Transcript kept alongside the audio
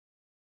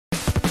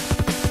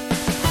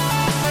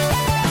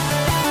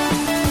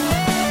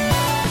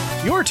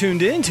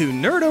tuned in to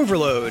Nerd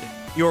Overload,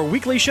 your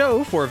weekly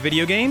show for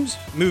video games,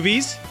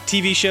 movies,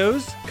 TV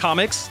shows,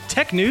 comics,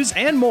 tech news,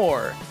 and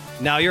more.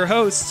 Now your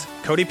hosts,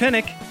 Cody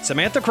Pennick,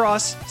 Samantha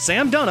Cross,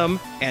 Sam Dunham,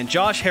 and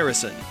Josh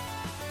Harrison.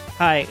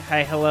 Hi,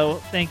 hello.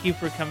 Thank you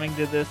for coming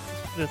to this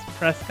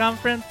press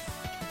conference.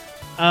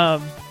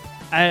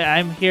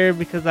 I'm here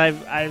because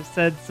I've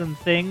said some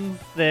things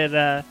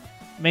that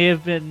may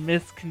have been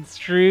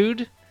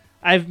misconstrued.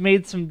 I've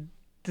made some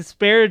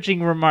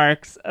disparaging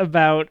remarks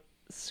about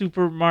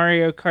Super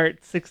Mario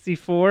Kart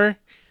 64,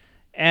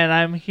 and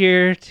I'm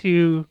here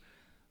to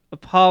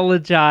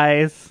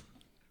apologize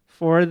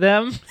for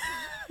them.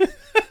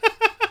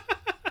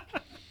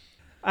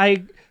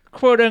 I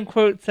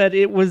quote-unquote said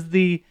it was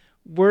the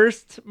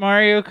worst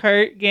Mario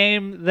Kart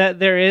game that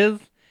there is,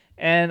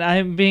 and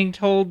I'm being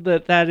told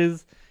that that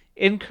is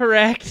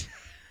incorrect.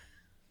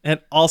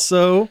 And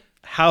also,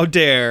 how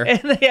dare.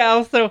 And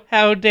also,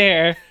 how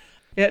dare.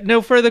 Yeah,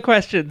 no further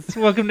questions.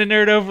 Welcome to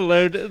Nerd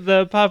Overload,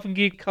 the pop and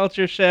geek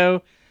culture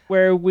show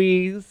where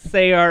we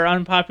say our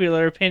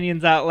unpopular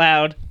opinions out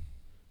loud.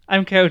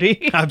 I'm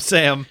Cody. I'm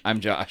Sam. I'm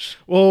Josh.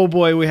 Oh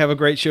boy, we have a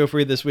great show for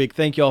you this week.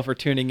 Thank you all for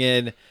tuning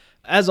in.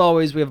 As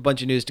always, we have a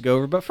bunch of news to go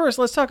over, but first,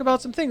 let's talk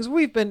about some things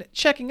we've been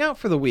checking out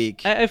for the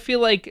week. I feel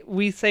like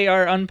we say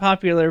our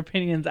unpopular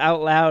opinions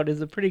out loud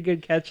is a pretty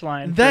good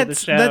catchline for the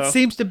show. That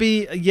seems to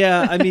be,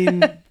 yeah, I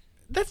mean,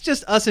 that's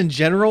just us in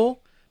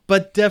general,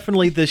 but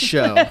definitely this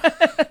show.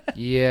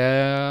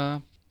 Yeah.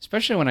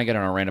 Especially when I get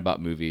on a rant about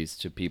movies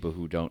to people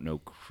who don't know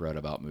crud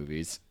about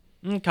movies.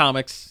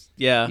 Comics,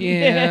 yeah.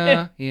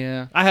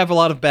 Yeah. I have a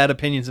lot of bad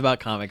opinions about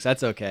comics.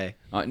 That's okay.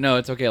 No,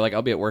 it's okay. Like,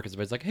 I'll be at work and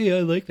somebody's like, hey,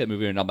 I like that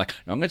movie. And I'm like,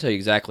 no, I'm going to tell you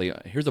exactly.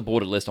 Here's a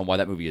bulleted list on why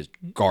that movie is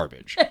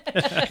garbage.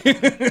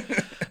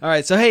 All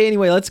right, so hey,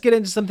 anyway, let's get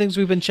into some things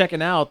we've been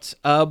checking out.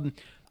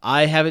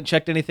 I haven't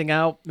checked anything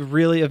out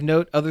really of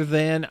note other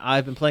than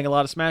I've been playing a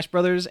lot of Smash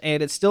Brothers,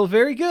 and it's still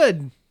very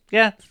good.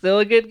 Yeah, still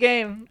a good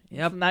game.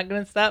 Yep. It's not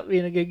going to stop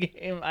being a good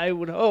game, I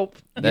would hope.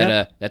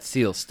 That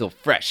seal's still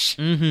fresh.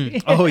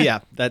 Mm-hmm. Oh yeah,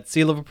 that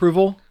seal of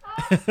approval.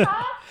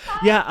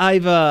 Yeah,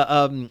 I've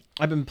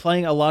been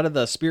playing a lot of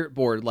the Spirit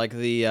board, like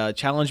the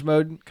challenge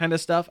mode kind of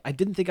stuff. I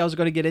didn't think I was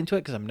going to get into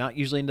it because I'm not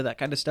usually into that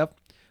kind of stuff,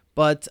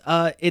 but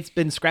it's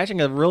been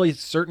scratching a really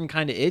certain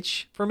kind of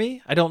itch for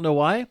me. I don't know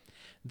why.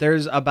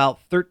 There's about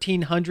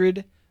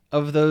 1,300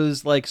 of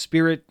those like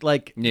Spirit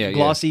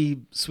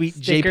glossy sweet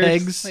Stickers.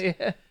 JPEGs.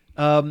 Yeah.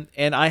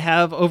 And I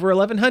have over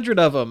 1,100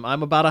 of them.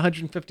 I'm about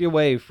 150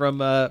 away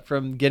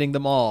from getting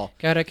them all.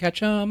 Gotta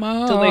catch 'em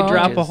all. Until they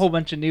drop a whole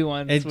bunch of new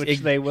ones, which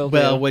they will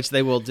do. Which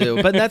they will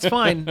do. But that's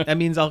fine. That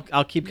means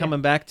I'll keep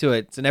coming back to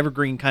it. It's an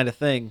evergreen kind of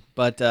thing.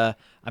 But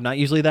I'm not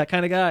usually that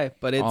kind of guy.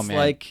 But it's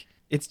like,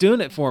 it's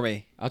doing it for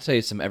me. I'll tell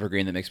you some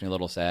evergreen that makes me a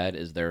little sad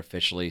is they're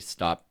officially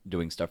stopped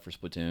doing stuff for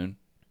Splatoon.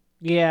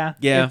 Yeah,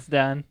 it's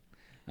done.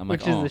 I'm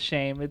which like, is a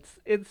shame.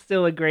 It's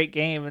still a great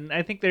game, and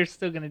I think they're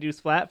still going to do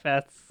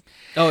Splatfests.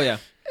 Oh, yeah.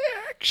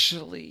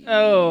 Actually.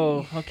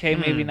 Oh, okay,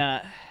 maybe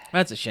not.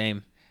 That's a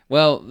shame.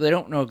 Well, they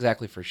don't know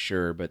exactly for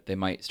sure, but they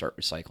might start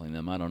recycling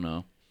them. I don't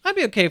know. I'd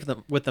be okay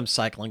with them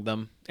cycling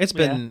them. It's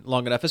been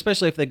long enough,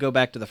 especially if they go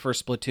back to the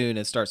first Splatoon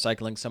and start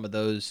cycling some of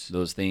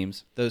those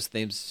themes.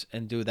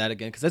 And do that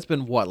again. Because that's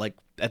been,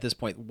 at this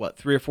point,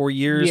 3 or 4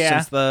 years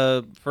since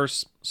the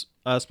first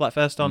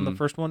Splatfest on the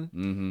first one?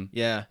 Mm-hmm.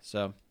 Yeah,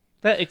 so...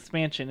 That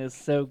expansion is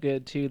so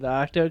good, too, the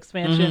Octo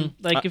expansion.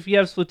 Mm-hmm. Like, if you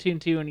have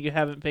Splatoon 2 and you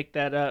haven't picked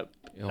that up,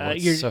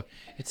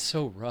 it's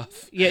so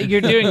rough. Yeah,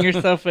 you're doing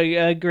yourself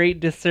a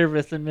great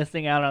disservice and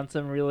missing out on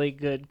some really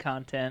good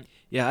content.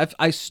 Yeah,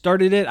 I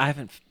started it. I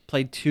haven't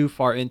played too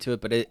far into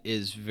it, but it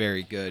is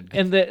very good.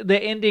 And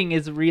the ending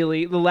is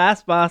really... The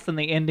last boss and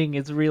the ending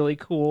is really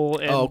cool.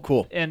 And,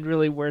 cool. And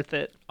really worth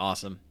it.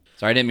 Awesome.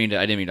 Sorry, I didn't mean to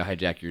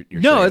hijack your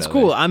No, it's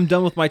cool. I'm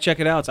done with my check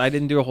it outs. I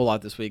didn't do a whole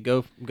lot this week.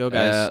 Go guys.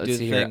 Let's do see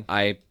the here. thing.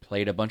 I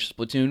played a bunch of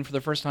Splatoon for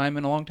the first time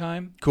in a long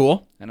time.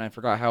 Cool. And I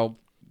forgot how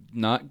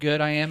not good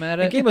I am at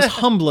The it. game was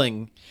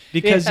humbling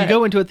because you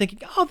go into it thinking,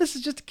 oh, this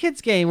is just a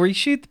kid's game where you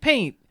shoot the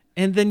paint,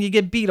 and then you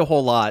get beat a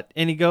whole lot,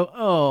 and you go,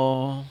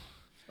 oh.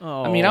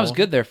 I mean, I was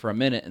good there for a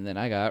minute, and then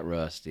I got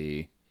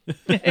rusty.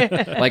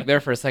 Like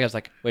there for a second, I was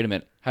like, wait a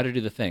minute, how to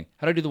do the thing?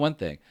 How to do the one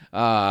thing?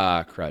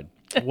 Crud.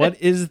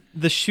 What is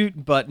the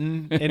shoot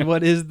button and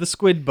what is the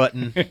squid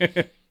button?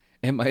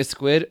 Am I a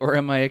squid or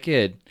am I a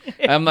kid?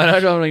 I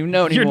don't even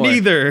know anymore. You're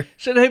neither.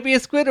 Should I be a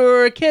squid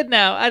or a kid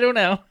now? I don't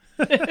know.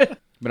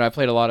 But I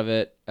played a lot of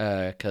it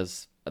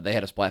because they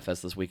had a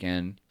Splatfest this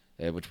weekend,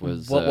 which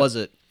was... What was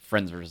it?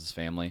 Friends versus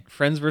Family.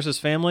 Friends versus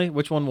Family?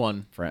 Which one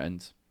won?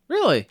 Friends.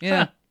 Really?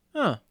 Yeah.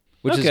 Huh.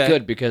 Which is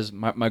good because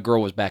my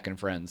girl was back in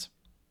Friends.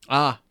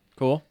 Ah,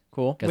 cool.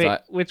 Wait,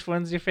 which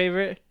one's your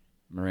favorite?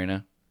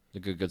 Marina. The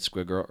good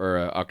squid girl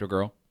or octo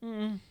girl.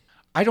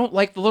 I don't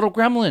like the little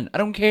gremlin. I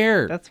don't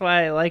care. That's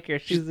why I like her.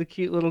 She's a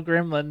cute little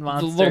gremlin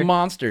monster. The little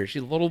monster.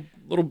 She's a little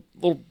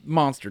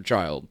monster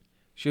child.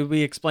 Should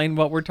we explain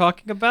what we're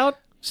talking about?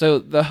 So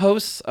the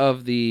hosts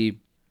of the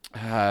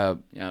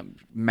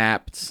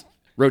Maps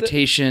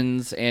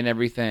rotations and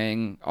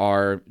everything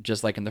are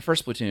just like in the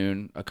first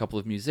platoon, a couple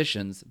of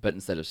musicians, but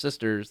instead of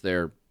sisters,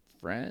 they're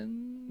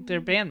friends.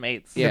 They're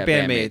bandmates. Yeah,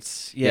 They're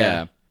bandmates.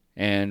 Yeah.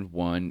 And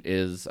one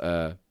is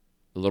a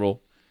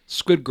little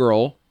squid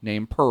girl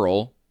named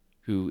Pearl,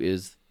 who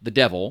is the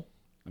devil.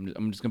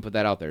 I'm just gonna put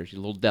that out there. She's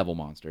a little devil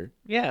monster.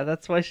 Yeah,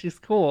 that's why she's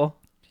cool.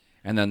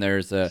 And then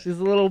there's She's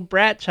a little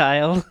brat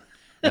child.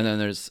 and then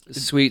there's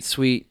sweet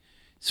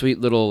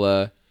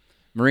little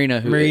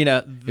Marina.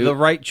 Marina, the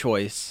right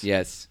choice.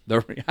 Yes,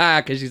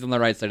 because she's on the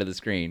right side of the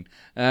screen.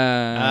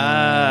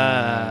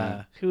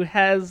 Who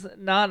has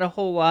not a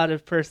whole lot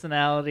of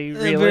personality,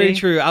 really. Very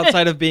true.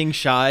 Outside of being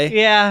shy.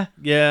 Yeah.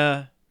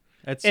 Yeah.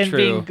 That's And true.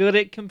 being good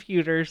at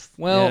computers.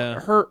 Well,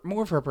 Yeah.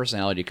 more of her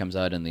personality comes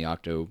out in the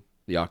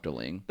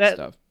Octoling That-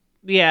 stuff.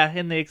 Yeah,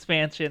 in the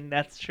expansion,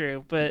 that's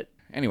true. But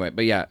Anyway,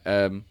 but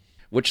yeah,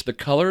 which the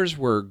colors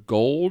were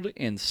gold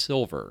and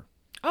silver.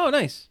 Oh,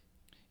 nice.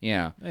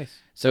 Yeah. Nice.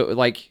 So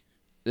like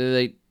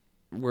they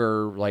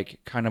were like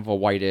kind of a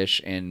whitish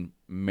and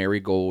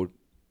marigold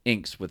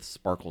inks with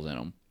sparkles in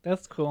them.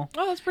 that's cool.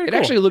 Oh, that's pretty It cool.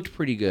 actually looked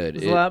pretty good.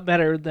 It was a lot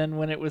better than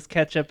when it was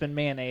ketchup and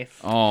mayonnaise.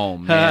 Oh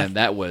man,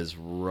 that was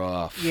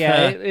rough.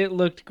 Yeah, it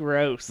looked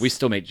gross. We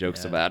still make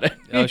jokes about it.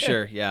 Oh,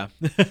 sure. Yeah.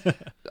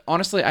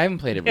 Honestly, I haven't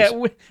played every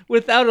Yeah,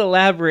 without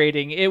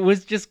elaborating, it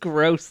was just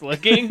gross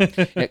looking.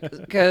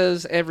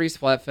 because every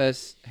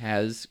Splatfest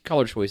has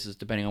color choices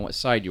depending on what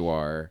side you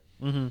are,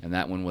 Mhm. and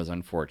that one was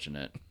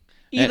unfortunate.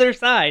 Either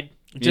side.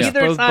 Just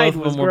Either both side of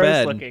them was were gross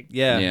bad. looking.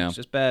 Yeah. Yeah. It's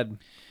just bad.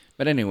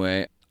 But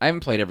anyway, I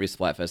haven't played every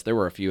Splatfest. There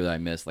were a few that I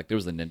missed. Like there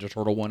was the Ninja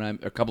Turtle one,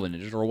 a couple of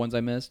Ninja Turtle ones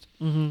I missed.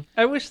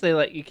 I wish they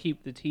let you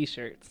keep the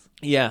T-shirts.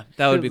 Yeah,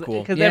 that would be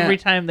cool. Because Yeah. every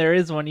time there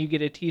is one, you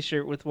get a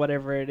T-shirt with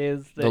whatever it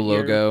is that The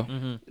logo.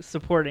 Mm-hmm. you're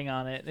supporting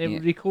on it. It Yeah.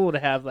 would be cool to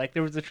have. Like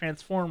there was a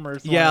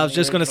Transformers. one Yeah, I in was the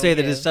just going to say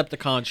the original game.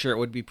 Decepticon shirt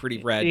would be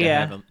pretty rad to Yeah.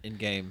 have them in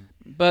game.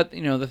 But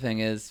you know the thing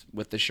is,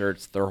 with the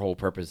shirts, their whole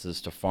purpose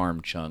is to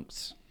farm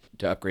chunks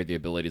to upgrade the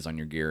abilities on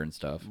your gear and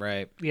stuff.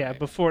 Right. Yeah,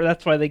 before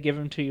that's why they give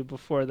them to you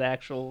before the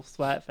actual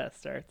Splatfest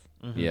starts.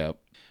 Yep.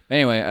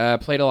 Anyway, I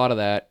played a lot of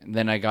that. And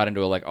then I got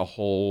into a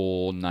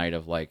whole night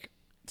of like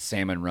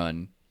Salmon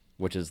Run,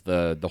 which is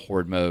the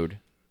horde mode.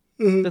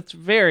 That's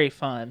very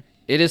fun.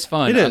 It is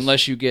fun It is.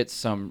 unless you get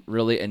some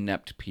really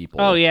inept people.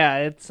 Oh yeah,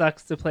 it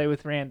sucks to play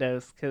with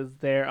randos because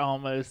they're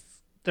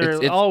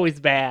It's-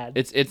 always bad.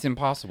 It's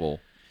impossible.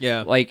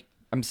 Yeah. Like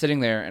I'm sitting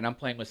there and I'm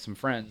playing with some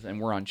friends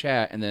and we're on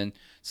chat and then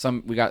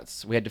we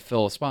had to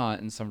fill a spot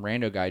and some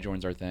rando guy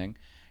joins our thing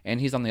and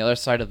he's on the other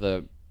side of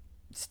the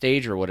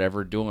stage or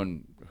whatever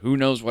doing who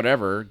knows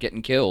whatever,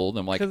 getting killed.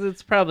 I'm like Because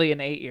it's probably an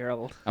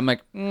 8-year-old. I'm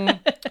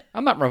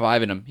not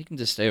reviving him. He can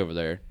just stay over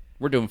there.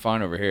 We're doing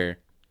fine over here.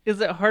 Is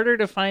it harder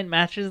to find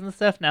matches and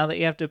stuff now that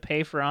you have to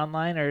pay for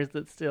online, or is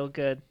it still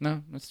good?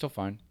 No, it's still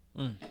fine.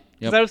 Because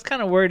Yep. I was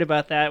kind of worried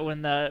about that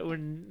when the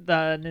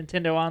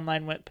Nintendo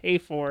Online went pay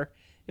for,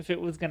 if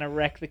it was going to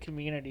wreck the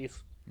communities,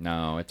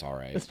 No, it's all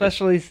right.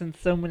 especially since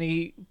so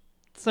many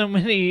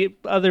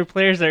other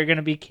players are going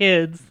to be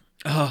kids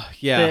Oh,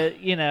 yeah.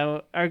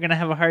 that are going to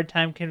have a hard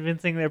time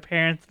convincing their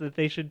parents that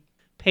they should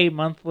pay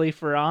monthly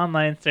for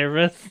online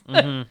service.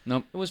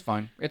 Nope, it was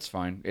fine. It's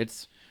fine.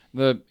 It's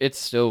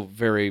still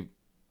very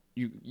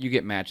you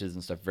get matches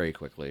and stuff very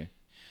quickly.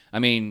 I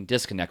mean,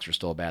 disconnects are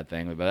still a bad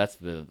thing, but that's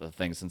the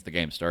thing since the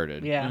game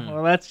started. Yeah,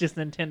 well, that's just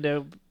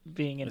Nintendo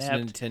being It's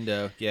inept.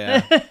 Nintendo.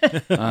 Yeah.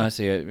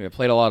 So I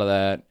played a lot of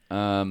that.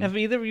 Have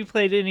either of you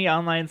played any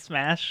online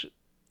Smash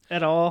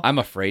at all? I'm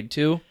afraid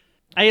to.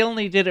 I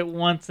only did it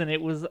once and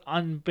it was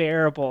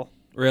unbearable.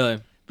 Really.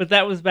 But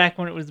that was back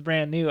when it was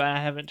brand new. I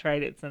haven't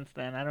tried it since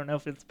then. I don't know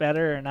if it's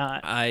better or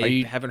not. I Are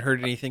you- haven't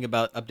heard anything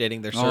about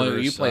updating their Oh,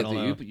 servers. you so play I don't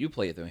know. you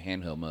play it through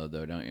handheld mode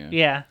though, don't you?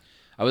 Yeah.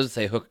 I was to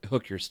say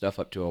hook your stuff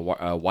up to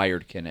a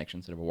wired connection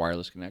instead of a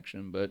wireless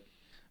connection, but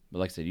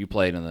like I said, you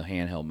played in the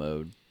handheld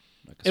mode.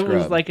 Like a It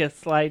was scrub. like a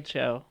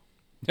slideshow.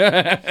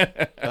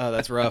 Oh,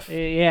 that's rough.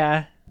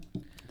 Yeah.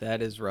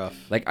 That is rough.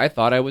 Like I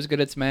thought I was good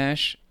at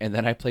Smash, and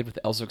then I played with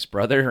Elswick's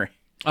brother.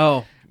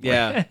 Oh,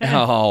 yeah.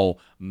 Oh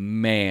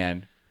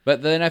man!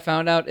 But then I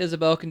found out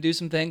Isabel can do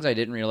some things I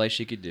didn't realize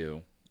she could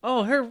do.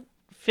 Oh, her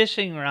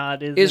fishing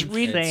rod is It's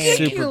insane. ridiculous.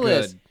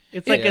 Super good.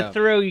 It's like Yeah. a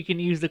throw you can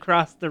use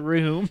across the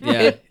room.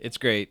 Yeah, it's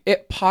great.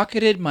 It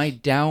pocketed my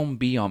down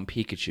B on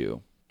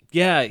Pikachu.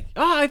 Yeah.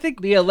 Oh, I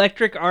think The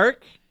electric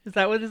arc? Is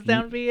that what his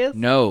down B is?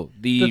 No,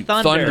 the, The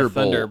Thunder. Thunderbolt.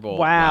 Thunderbolt.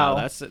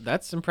 Wow.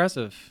 That's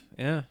impressive.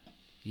 Yeah.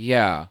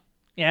 Yeah.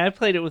 Yeah, I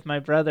played it with my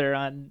brother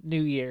on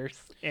New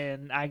Year's,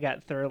 and I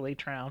got thoroughly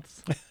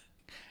trounced.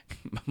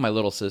 My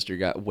little sister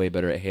got way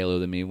better at Halo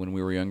than me when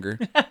we were younger.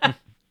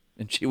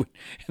 And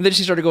then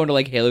she started going to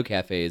like Halo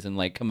cafes and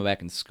like coming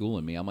back and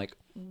schooling me. I'm like,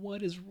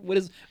 what is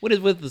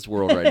with this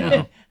world right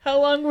now? How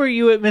long were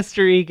you at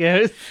Mr.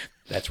 Egos?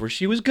 That's where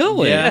she was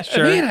going. Yeah,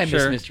 sure, Man, I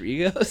sure. miss Mr.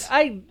 Egos.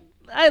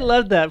 I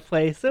loved that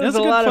place. It was That's a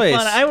a good lot place.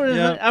 of fun.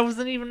 Yeah. I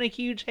wasn't even a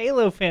huge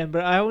Halo fan,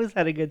 but I always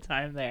had a good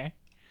time there.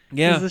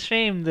 Yeah. It's a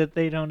shame that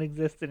they don't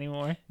exist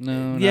anymore.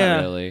 No, yeah.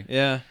 not really.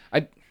 Yeah.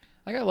 I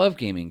love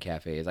gaming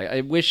cafes.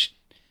 I wish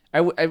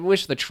I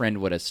wish the trend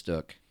would have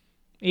stuck.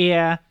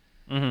 Yeah.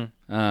 I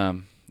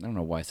don't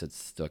know why I said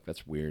stuck.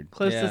 That's weird.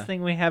 Closest Yeah.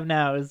 thing we have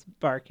now is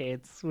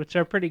barcades, which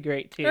are pretty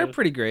great too. They're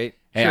pretty great.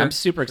 Hey, Sure. I'm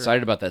super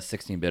excited about that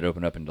 16-bit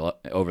open up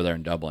over there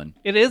in Dublin.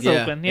 It is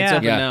Yeah, open, it's yeah.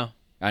 open Yeah. now.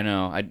 I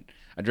know.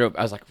 I drove.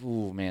 I was like,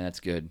 ooh, man, that's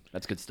good.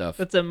 That's good stuff.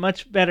 That's a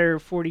much better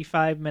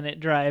 45-minute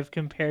drive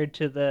compared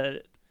to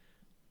the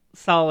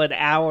solid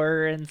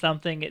hour and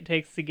something it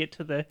takes to get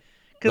to the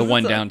 'cause The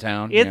one it's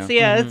downtown. It's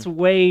yeah. it's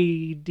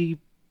way deep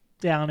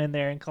down in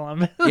there in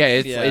Columbus. Yeah,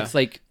 it's Yeah. it's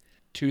like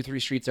 2-3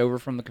 streets over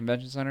from the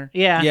convention center,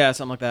 yeah. Yeah,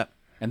 something like that.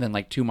 and then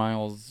like 2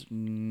 miles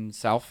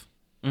south.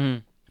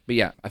 Mhm. But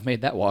yeah, I've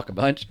made that walk a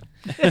bunch.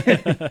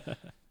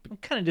 I'm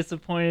kind of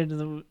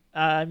disappointed.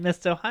 I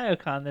missed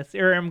OhioCon this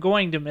year. Or I'm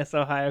going to miss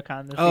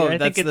OhioCon this Oh, year. I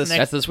that's think it's this- next.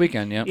 That's this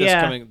weekend. Yeah. Yeah.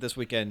 That's coming this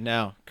weekend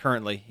now,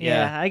 currently.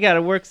 Yeah, I got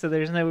to work, so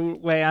there's no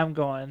way I'm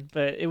going.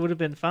 But it would have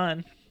been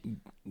fun.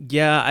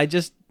 Yeah,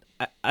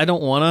 I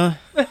don't want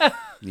to.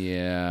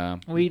 Yeah.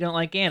 We don't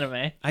like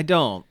anime. I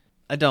don't.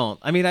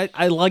 I mean,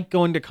 I like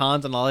going to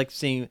cons and I like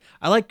seeing.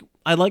 I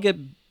like it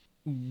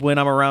when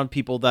I'm around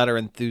people that are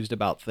enthused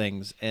about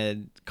things,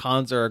 and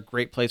cons are a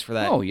great place for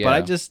that. Oh, yeah. But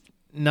I just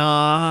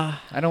nah.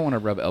 I don't want to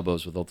rub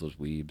elbows with all those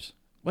weebs.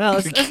 Well,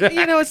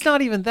 it's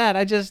not even that.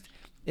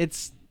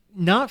 It's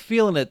not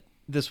feeling it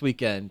this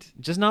weekend.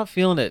 Just not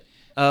feeling it.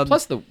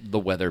 Plus, the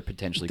weather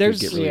potentially could there's-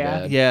 get really yeah.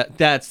 bad. Yeah,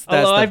 that's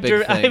Although the I've,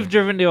 big thing. I've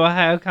driven to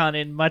OhioCon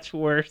in much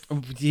worse.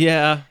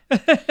 Yeah,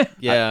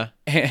 yeah.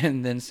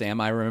 And then Sam,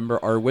 I remember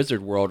our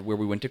Wizard World where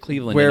we went to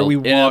Cleveland Where in a, we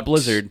in a walked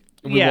blizzard.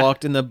 We Yeah.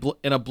 walked in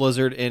in a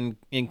blizzard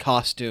in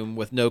costume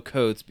with no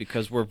coats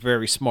because we're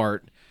very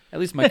smart. At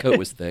least my coat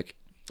was thick.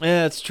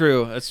 Yeah, it's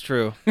true. That's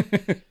true.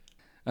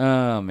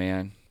 Oh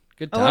man,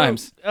 good Although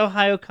times.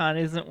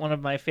 OhioCon isn't one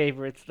of my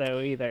favorites though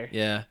either.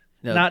 Yeah.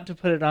 No, Not to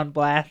put it on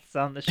blast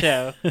on the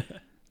show,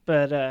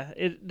 but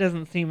it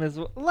doesn't seem as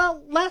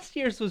well. Last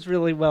year's was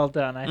really well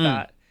done. I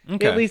thought.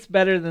 okay. At least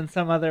better than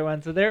some other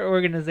ones. So their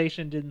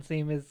organization didn't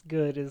seem as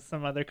good as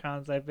some other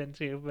cons I've been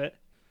to, but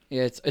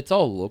Yeah, it's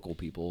all local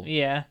people.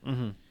 yeah.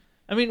 Mm-hmm.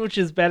 I mean, which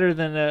is better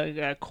than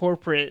a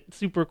corporate,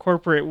 super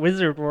corporate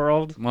Wizard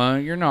World Well,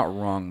 you're not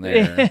wrong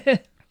there.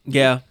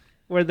 Yeah,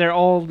 where they're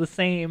all the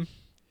same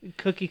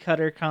cookie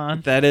cutter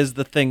con. that is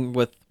the thing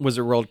with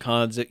Wizard World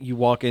cons. That you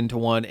walk into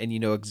one and you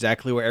know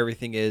exactly where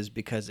everything is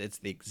because it's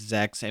the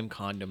exact same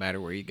con no matter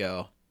where you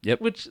go.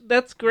 Which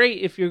that's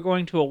great if you're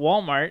going to a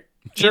Walmart,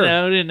 Sure.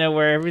 to know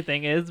where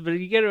everything is. But if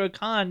you go to a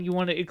con, you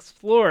want to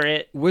explore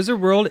it. Wizard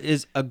World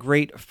is a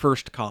great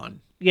first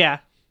con. Yeah,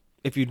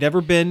 If you've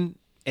never been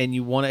and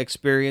you want to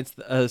experience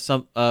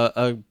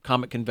a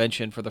comic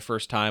convention for the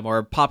first time or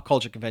a pop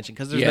culture convention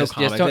because there's no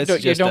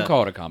comics. Don't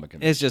call it a comic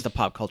convention. It's just a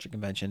pop culture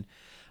convention.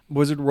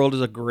 Wizard World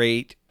is a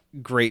great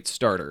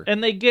starter.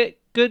 and they get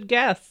good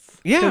guests.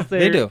 Yeah,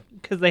 they do.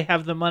 because they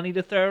have the money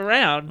to throw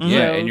around.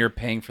 Yeah, So, and you're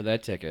paying for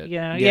that ticket.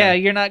 yeah,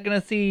 you're not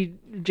gonna see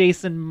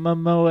Jason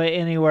Momoa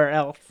anywhere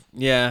else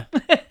Yeah.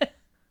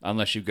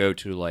 Unless you go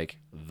to like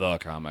the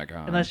Comic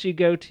Con. unless you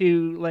go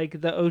to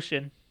like the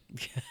ocean.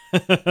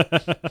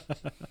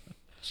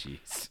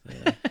 Jeez.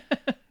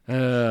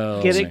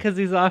 Oh, Get it man. because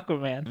he's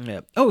Aquaman.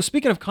 Yeah. Oh,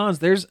 speaking of cons,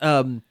 there's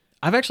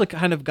I've actually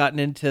kind of gotten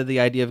into the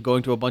idea of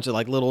going to a bunch of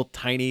like little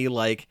tiny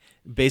like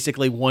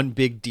basically one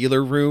big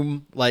dealer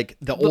room like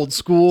the old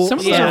school. Some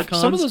of style those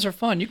some of cons. those are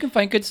fun. You can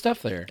find good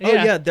stuff there. Oh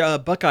Yeah. yeah, the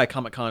Buckeye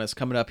Comic Con is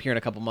coming up here in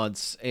a couple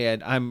months,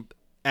 and I'm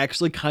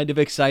actually kind of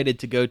excited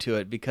to go to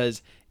it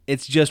because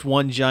it's just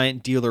one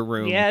giant dealer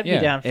room. Yeah, I'd Yeah.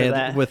 be down for and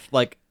that. with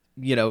like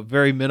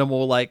very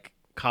minimal like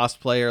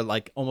cosplay or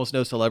like almost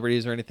no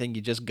celebrities or anything.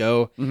 You just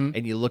go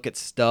and you look at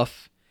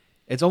stuff.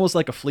 It's almost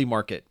like a flea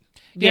market,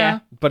 yeah.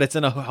 but it's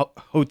in a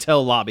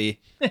hotel lobby,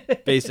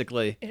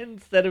 basically.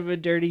 Instead of a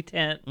dirty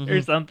tent Mm-hmm.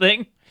 or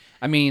something.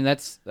 I mean,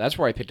 that's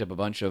where I picked up a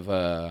bunch of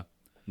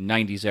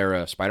 90s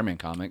era Spider-Man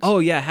comics. Oh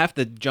yeah, half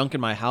the junk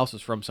in my house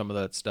is from some of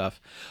that stuff.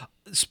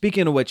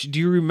 Speaking of which, do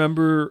you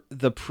remember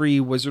the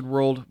pre-Wizard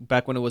World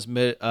back when it was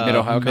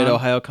Mid-Ohio Con?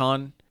 Mid-Ohio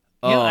Con?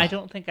 Yeah, Oh. I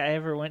don't think I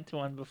ever went to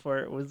one before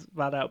it was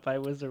bought out by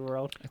Wizard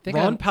World. I think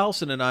Ron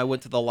Powelson and I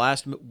went to the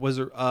last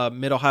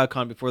Mid-Ohio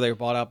Con before they were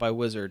bought out by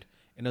Wizard,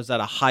 and it was at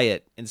a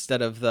Hyatt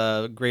instead of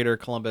the Greater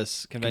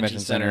Columbus Convention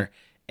Center,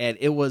 and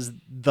it was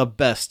the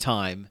best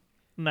time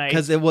Nice.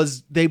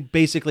 because they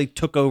basically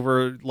took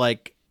over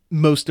like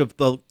most of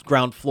the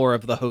ground floor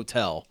of the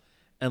hotel,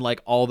 and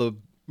like all the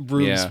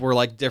rooms Yeah. were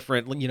like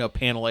different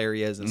panel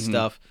areas and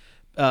stuff.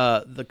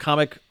 The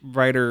comic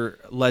writer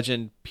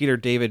legend Peter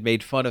David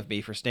made fun of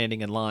me for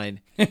standing in line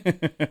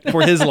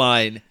for his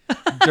line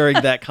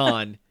during that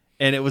con,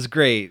 and it was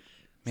great.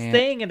 Man.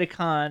 Staying at a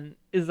con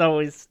is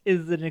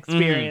an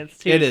experience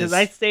too. It is. Because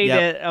I stayed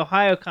Yep. at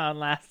OhioCon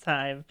last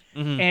time,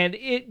 and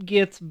it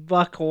gets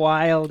buck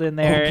wild in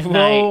there at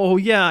night. Oh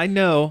yeah, I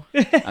know.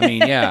 I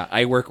mean, yeah,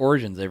 I work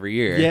Origins every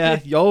year. Yeah.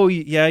 Oh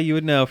yeah, you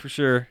would know for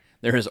sure.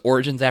 There is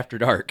Origins After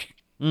Dark.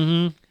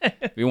 Mm-hmm.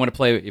 If we want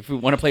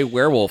to play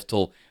Werewolf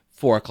till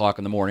 4:00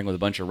 in the morning with a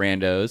bunch of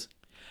randos.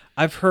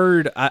 I've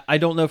heard. I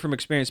don't know from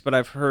experience, but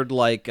I've heard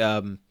like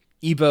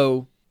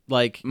Evo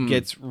like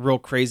gets real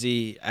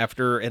crazy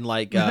after, and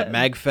like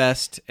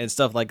Magfest and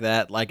stuff like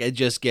that. Like it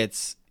just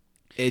gets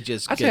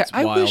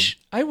wild.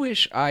 I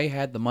wish I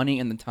had the money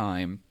and the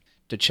time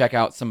to check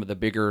out some of the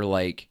bigger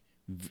like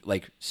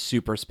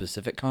super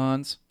specific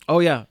cons. Oh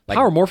yeah, Like-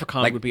 Power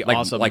Morphicon would be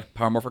awesome. Like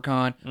Power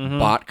Morphicon,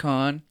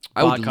 BotCon.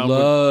 I would BotCon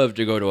love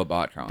to go to a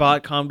BotCon.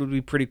 BotCon would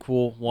be pretty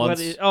cool.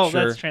 Once, sure.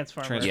 That's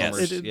Transformers.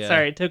 Transformers, It- yeah.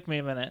 Sorry, it took me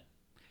a minute.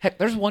 Heck,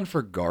 there's one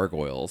for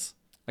gargoyles.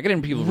 Like I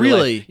didn't people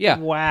Really? realize, yeah.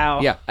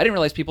 Wow. Yeah, I didn't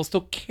realize people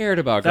still cared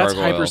about That's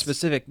gargoyles. hyper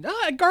specific. Nah,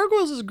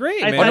 Gargoyles is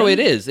great, I man. Oh no, it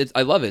is.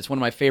 I love it. It's one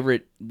of my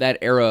favorite that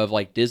era of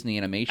like Disney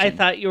animation. I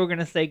thought you were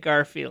gonna say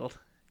Garfield.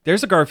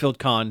 There's a Garfield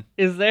con.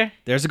 Is there?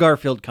 There's a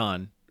Garfield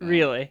con.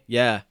 Really?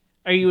 Yeah.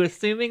 Are you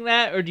assuming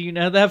that, or do you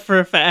know that for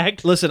a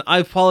fact? Listen,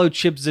 I follow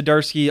Chip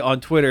Zdarsky on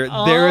Twitter.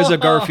 There is a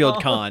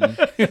Garfield con.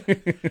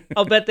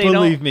 I'll bet they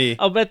Believe don't. me.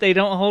 I'll bet they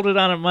don't hold it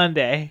on a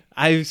Monday.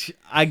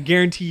 I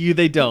guarantee you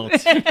they don't.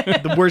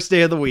 The worst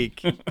day of the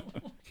week.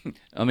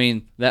 I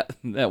mean that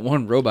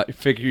one robot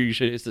figure you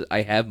should say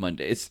I have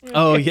Mondays.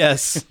 Oh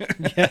yes,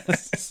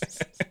 yes.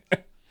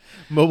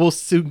 Mobile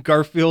Suit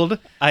Garfield.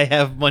 I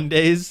have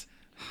Mondays.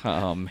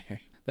 Man.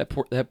 That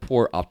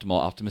poor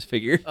Optimus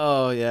figure.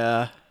 Oh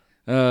yeah.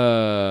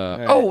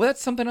 Oh,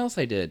 that's something else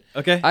I did.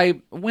 Okay.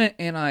 I went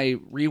and I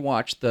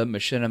rewatched the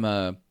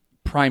Machinima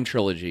Prime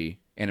Trilogy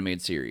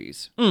animated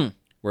series,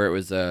 where it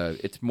was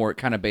it's more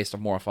kind of based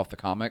more off the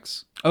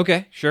comics,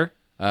 Okay. Sure.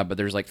 but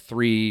there's like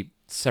 3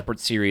 separate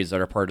series that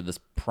are part of this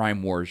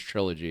Prime Wars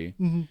trilogy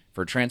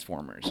for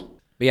Transformers.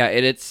 But yeah,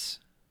 it's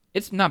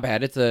not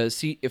bad. It's a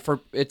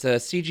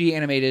CG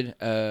animated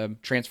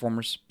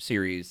Transformers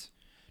series.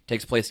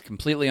 Takes place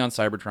completely on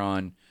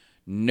Cybertron.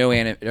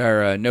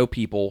 No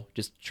people,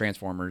 just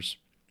Transformers,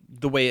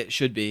 The way it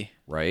should be,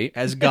 right?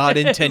 as God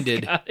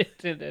intended. God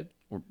intended.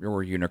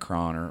 Or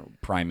Unicron or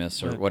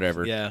Primus or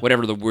whatever. yeah.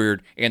 Whatever the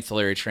weird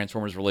ancillary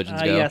Transformers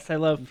religions go. Yes, I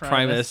love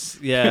Primus. Primus.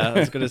 Yeah, I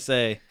was gonna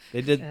say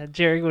they did.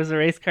 Jerry was a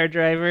race car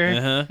driver.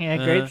 Uh-huh, Yeah,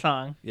 great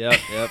song. Yep.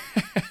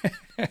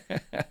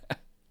 Yep.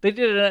 They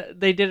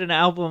did an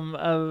album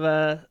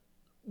of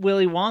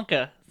Willy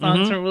Wonka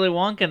songs from Willy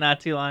Wonka not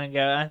too long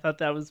ago. I thought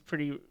that was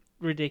pretty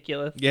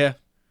ridiculous. Yeah.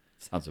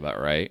 Sounds about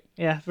right.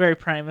 Yeah, very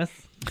Primus.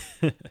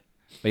 But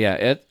yeah,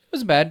 it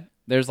was bad.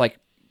 There's like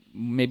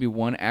maybe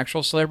one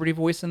actual celebrity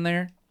voice in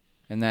there,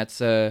 and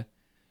that's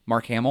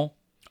Mark Hamill.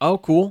 Oh,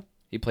 cool.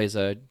 He plays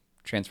a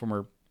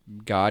Transformer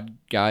god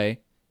guy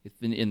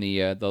in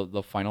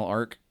the final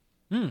arc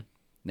named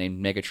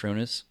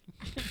Megatronus.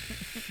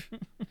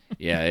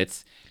 Yeah,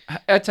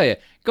 I tell you,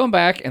 going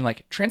back and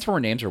like Transformer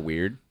names are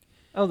weird.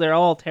 Oh, they're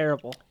all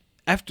terrible.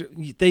 After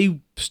they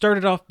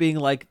started off being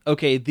like,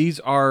 okay, these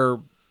are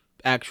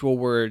actual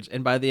words,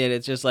 and by the end,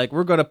 it's just like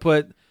we're gonna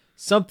put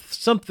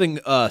something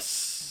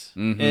us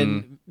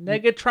and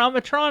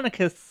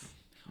Negatraumatronicus.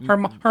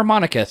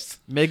 Harmonicus.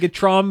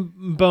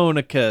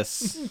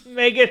 Megatrombonicus.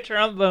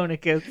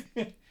 Megatrombonicus.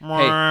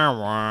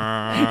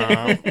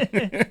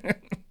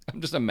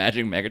 I'm just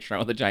imagining Megatron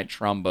with a giant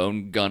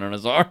trombone gun on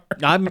his arm.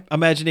 I'm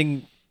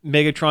imagining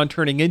Megatron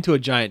turning into a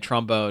giant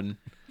trombone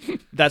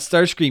that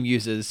Starscream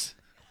uses.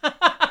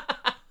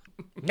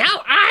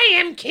 Now I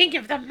am king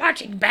of the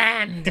marching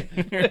band.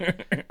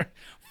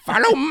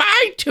 Follow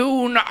my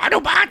tune,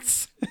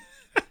 Autobots.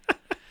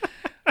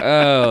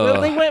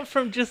 Well, they went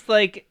from just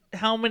like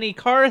how many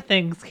car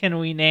things can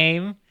we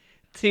name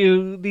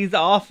to these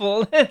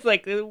awful. It's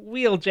like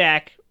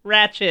wheeljack,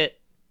 ratchet,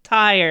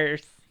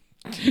 tires.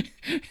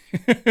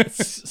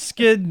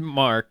 Skid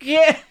mark.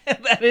 Yeah,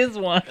 that is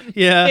one.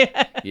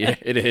 Yeah. Yeah,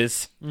 it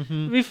is.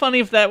 It'd be funny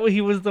if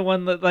he was the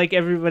one that like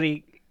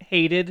everybody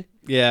hated.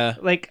 Yeah.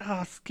 Like,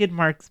 oh, Skid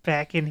Mark's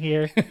back in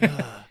here.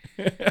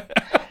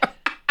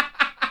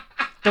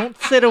 Don't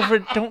sit over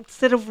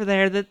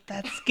there.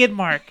 That's Skid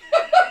Mark.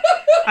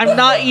 I'm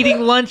not eating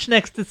lunch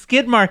next to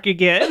Skid Mark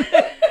again.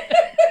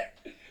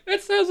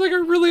 That sounds like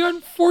a really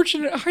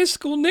unfortunate high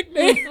school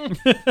nickname.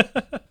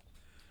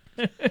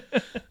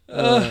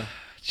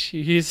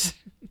 Jeez.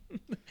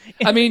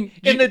 I mean,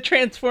 In the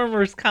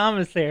Transformers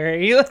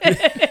commissary.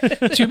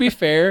 to be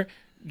fair,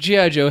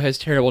 G.I. Joe has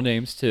terrible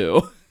names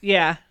too.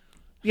 Yeah,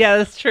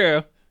 that's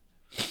true.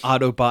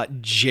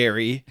 Autobot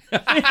Jerry.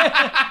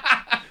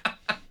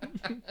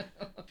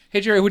 Hey,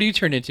 Jerry, what do you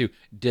turn into?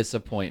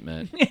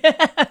 Disappointment.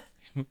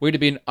 Way to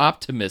be an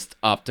optimist,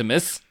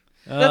 Optimus.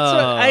 That's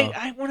what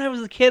I when I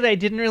was a kid, I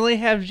didn't really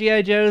have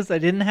G.I. Joes. I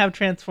didn't have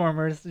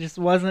Transformers. Just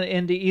wasn't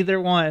into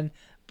either one.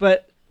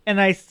 And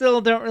I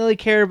still don't really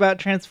care about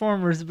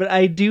Transformers, but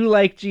I do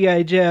like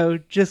G.I. Joe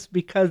just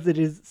because it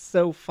is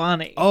so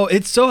funny. Oh,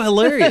 it's so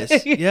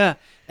hilarious. Yeah.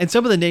 And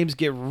some of the names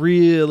get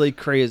really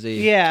crazy.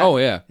 Yeah. Oh,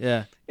 yeah.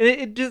 Yeah.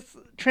 It just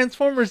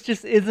Transformers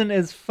just isn't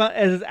as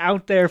as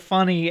out there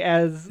funny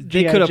as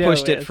They G.I. could have Joe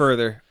pushed it is.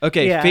 further.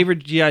 Okay, Yeah. favorite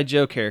G.I.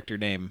 Joe character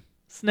name.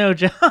 Snow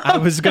Job. I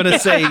was going to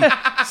say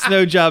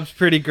Snow Job's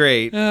pretty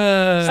great.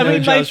 I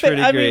mean,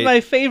 my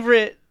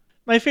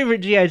favorite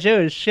G.I.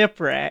 Joe is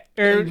Shipwreck.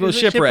 Well, Is it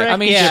Shipwreck. I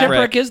mean, Yeah.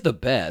 Shipwreck is the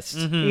best.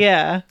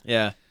 Yeah.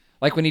 Yeah.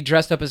 Like when he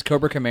dressed up as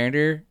Cobra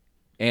Commander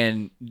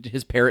and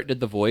his parrot did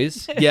the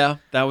voice. Yeah,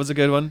 that was a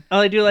good one. Oh,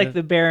 I do like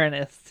the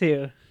Baroness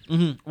too.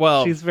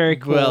 Well, She's very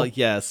cool. Well,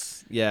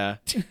 yes, yeah,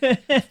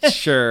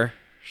 sure.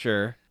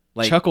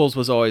 Like- Chuckles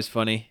was always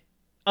funny.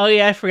 Oh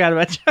yeah, I forgot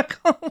about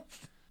Chuckles.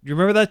 You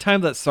remember that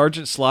time that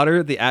Sergeant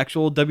Slaughter, the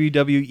actual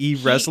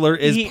WWE wrestler,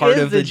 is he part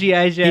is of the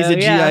G.I. Joe, He's a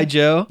yeah. GI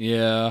Joe.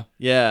 Yeah.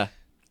 Yeah,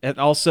 and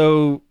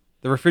also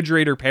the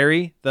Refrigerator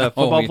Perry, the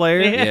football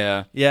player.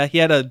 Yeah. Yeah, he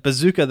had a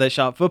bazooka that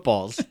shot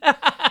footballs.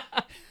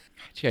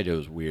 G.I. Joe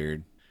is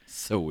weird.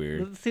 So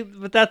weird. See,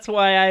 but that's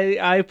why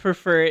I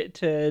prefer it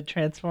to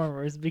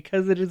Transformers,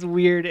 because it is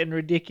weird and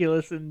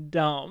ridiculous and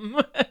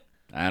dumb.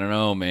 I don't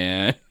know,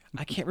 man.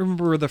 I can't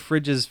remember the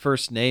fridge's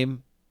first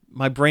name.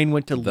 My brain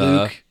went to The-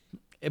 Luke,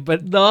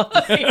 but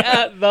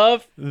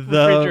the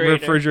the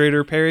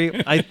refrigerator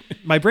Perry.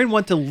 My brain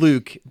went to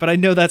Luke, but I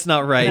know that's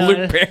not right. No.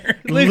 Luke Perry.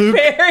 Luke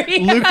Perry.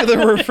 Luke the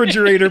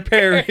refrigerator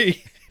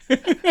Perry.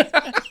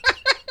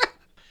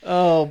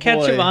 Oh boy.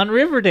 Catch him on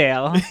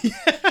Riverdale.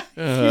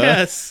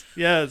 Yes.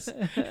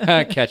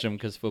 Catch him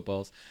because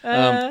footballs.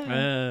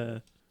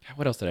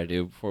 What else did I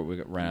do before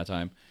we ran out of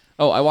time?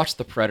 Oh, I watched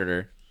The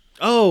Predator.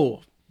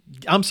 Oh,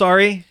 I'm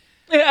sorry.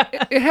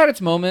 It had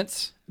its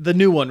moments. The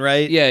new one,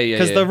 right? Yeah.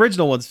 Because the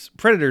original one's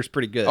Predator's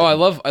pretty good. Oh, I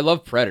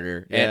love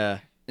Predator. Yeah.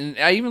 And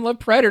I even love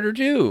Predator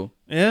too.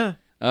 Yeah.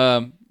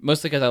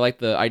 Mostly because I like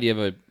the idea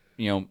of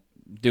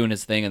doing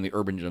his thing in the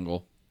urban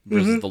jungle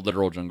versus the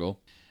literal jungle.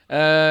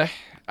 I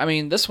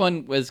mean, this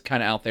one was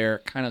kind of out there,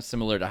 kind of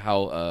similar to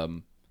how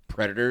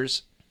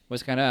Predators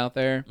was kind of out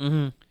there.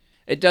 Mm-hmm.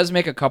 It does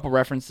make a couple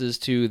references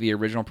to the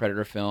original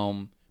Predator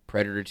film,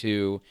 Predator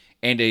 2,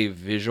 and a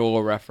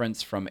visual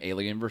reference from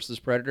Alien vs.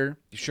 Predator.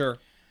 Sure.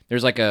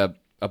 There's like a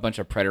bunch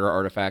of Predator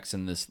artifacts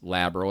in this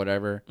lab or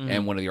whatever,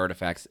 and one of the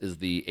artifacts is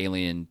the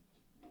alien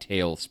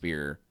tail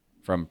spear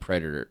from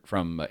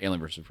Alien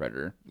vs.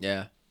 Predator.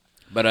 Yeah.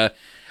 But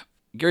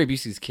Gary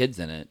Busey's kid's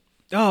in it.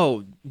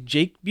 Oh,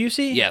 Jake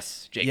Busey?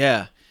 Yes, Jake.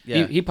 Yeah.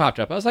 He popped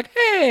up. I was like,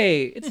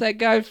 hey, it's that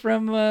guy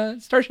from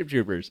Starship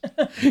Troopers.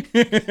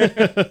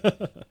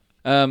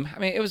 I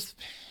mean, it was,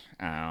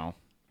 I don't know.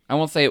 I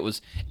would say it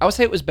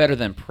was better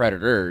than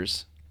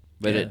Predators,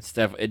 but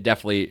it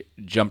definitely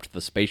jumped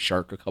the space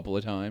shark a couple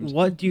of times.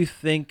 What do you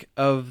think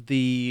of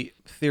the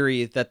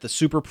theory that the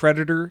Super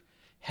Predator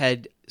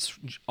had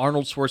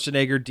Arnold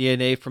Schwarzenegger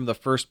DNA from the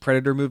first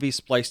Predator movie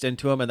spliced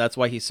into him, and that's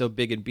why he's so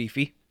big and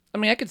beefy? I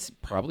mean, I could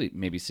probably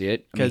maybe see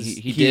it. Because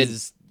he did.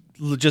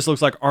 Just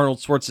looks like Arnold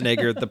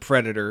Schwarzenegger, the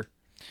Predator,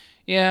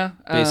 Yeah.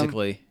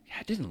 basically.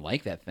 I didn't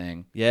like that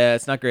thing. Yeah,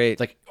 it's not great. It's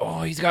like,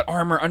 oh, he's got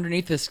armor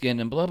underneath his skin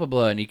and blah, blah,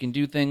 blah, and he can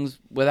do things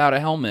without a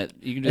helmet.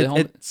 You can do the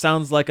helmet. It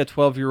sounds like a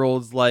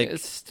 12-year-old's like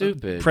It's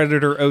stupid.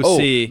 Predator OC. Oh,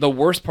 the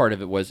worst part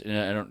of it was, and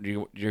I don't.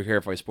 Do you care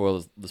if I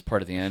spoil this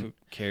part at the end? Who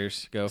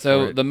cares? Go for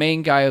So it. the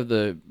main guy of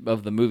the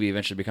movie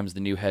eventually becomes the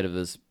new head of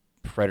this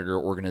Predator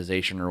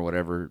organization or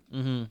whatever,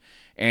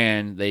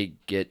 and they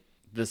get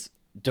this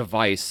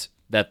device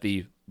that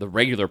the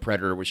regular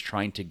Predator was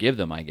trying to give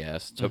them, I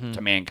guess, to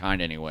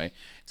mankind anyway.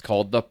 It's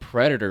called the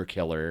Predator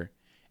Killer,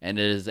 and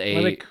it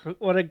is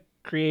What a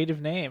creative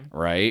name.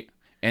 right,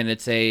 and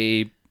it's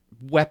a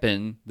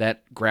weapon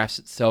that grafts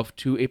itself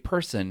to a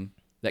person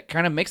that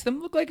kind of makes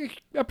them look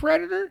like a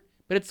predator,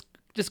 but it's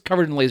just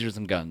covered in lasers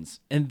and guns.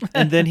 and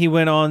then he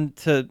went on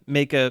to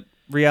make a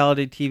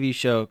reality TV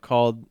show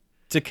called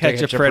To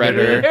Catch a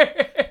Predator.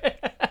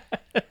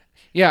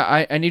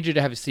 Yeah, I need you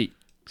to have a seat.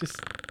 Just.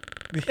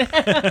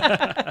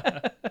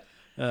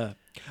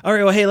 All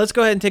right, well, hey, let's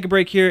go ahead and take a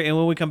break here, and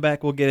when we come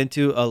back, we'll get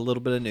into a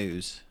little bit of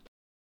news.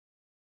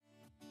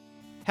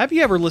 Have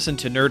you ever listened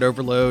to Nerd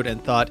Overload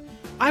and thought,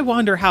 I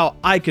wonder how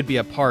I could be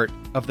a part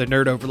of the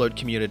Nerd Overload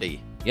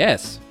community?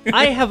 Yes.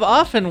 I have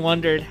often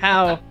wondered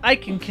how I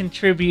can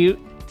contribute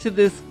to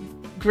this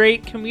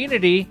great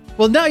community.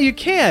 Well, now you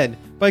can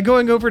by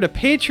going over to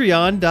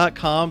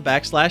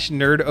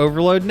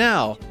patreon.com/nerdoverload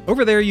now.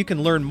 Over there, you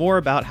can learn more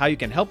about how you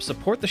can help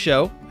support the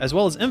show, as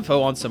well as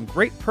info on some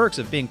great perks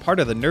of being part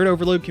of the Nerd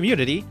Overload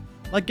community,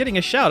 like getting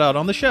a shout out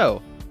on the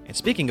show. And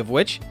speaking of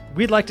which,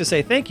 we'd like to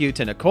say thank you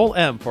to Nicole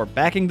M for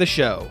backing the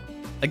show.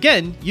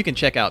 Again, you can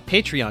check out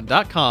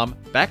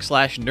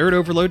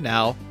patreon.com/nerdoverload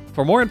now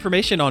for more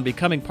information on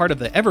becoming part of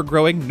the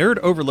ever-growing Nerd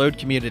Overload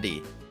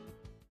community.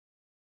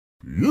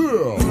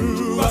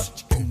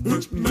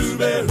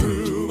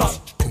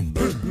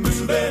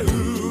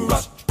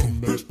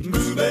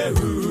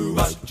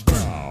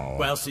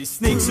 Well, she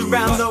sneaks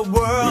around the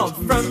world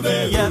from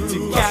Kiev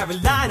to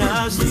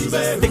Carolina. She's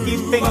a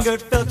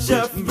sticky-fingered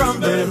filcher from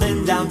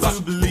Berlin down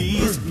to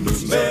Belize.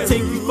 She'll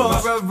take you for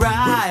a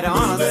ride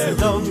on a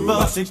slow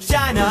boat to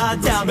China.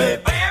 Tell me,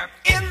 where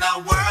in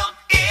the world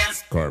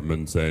is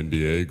Carmen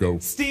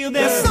Sandiego? steal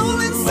their soul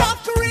in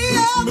South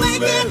Korea?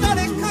 Making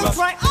honey comes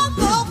right on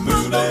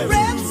from the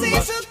Red Sea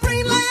to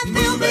Greenland.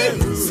 They'll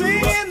be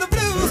singing the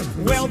blues.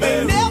 Well,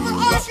 they never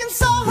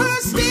Arkansas her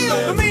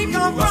steal. Me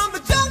come from the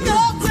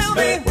jungle. Tell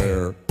me,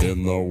 Where in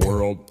in the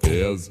world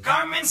is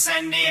Carmen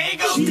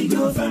Sandiego. She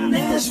go from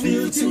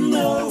Nashville to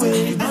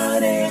Norway,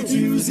 out and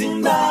to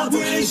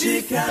Zimbabwe,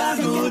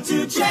 Chicago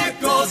to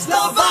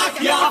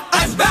Czechoslovakia,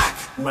 and back.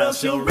 Well,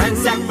 she'll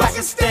ransack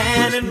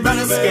Pakistan and run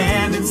a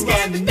scan in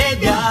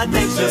Scandinavia.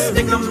 Then she'll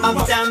stick 'em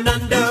up down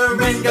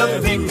under and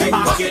go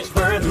pickpocket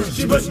birth.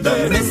 She was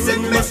the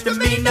missing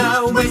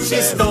misdemeanor when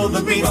she stole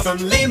the beans from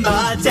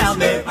Lima. Tell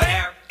me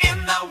where in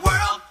the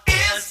world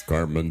is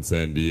Carmen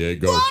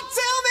Sandiego.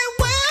 Tell me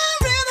where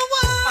in the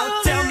world.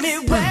 Oh, tell me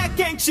where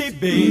can she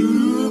be?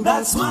 Ooh,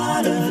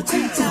 Botswana to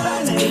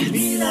Thailand,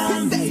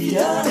 Milan,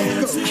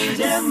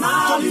 to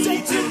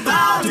Mali, to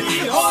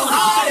Bali,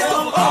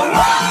 Ohio,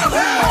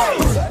 Ohio.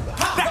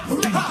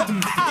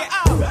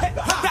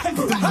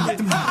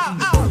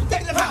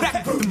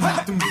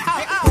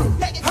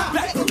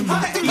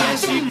 Yeah,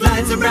 she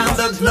flies around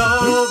the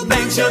globe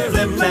and she'll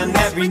flip-flap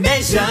every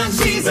nation.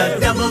 She's a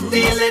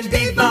double-dealing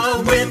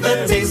diva with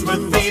a taste for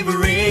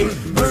thievery.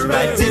 Her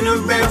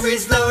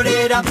itinerary's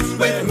loaded up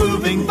with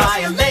moving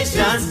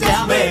violations.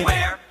 Tell me,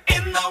 where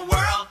in the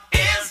world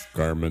is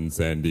Carmen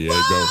Sandiego.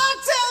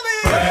 tell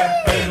me,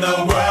 where in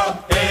the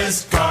world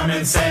is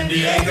Carmen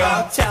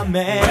Sandiego? Tell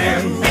me, where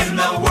in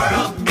the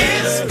world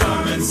is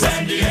Carmen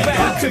Sandiego?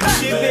 Where could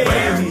she be?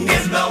 Where in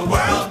the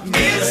world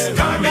is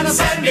Carmen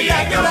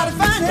Sandiego?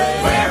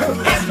 Where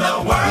in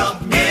the world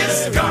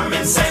is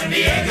Carmen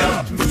Sandiego?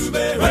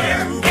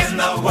 Where in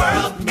the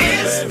world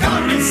is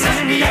Carmen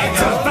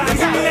Sandiego?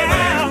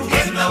 Where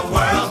in the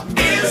world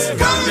is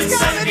Carmen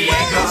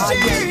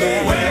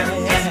Sandiego? Where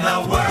in the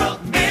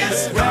world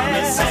is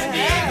Carmen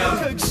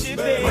Sandiego? Could she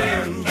be? Where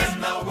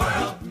in the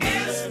world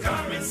is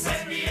Carmen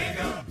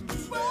Sandiego?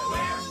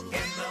 Where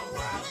in the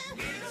world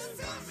is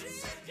Carmen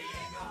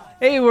Sandiego?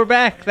 Hey, we're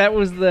back. That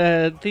was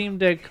the theme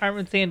to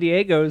Carmen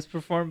Sandiego's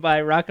performed by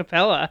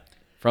Rockapella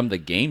From the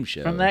game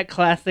show. from that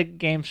classic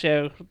game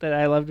show that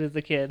I loved as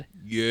a kid.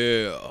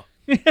 Yeah.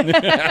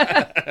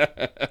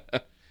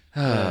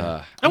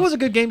 Uh, That was a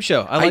good game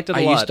show. I liked it a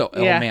lot. used to,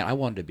 oh Yeah. man, I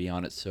wanted to be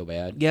on it so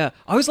bad. Yeah,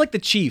 I always liked the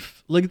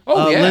chief. Like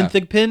Oh, yeah. Lynn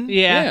Thigpen.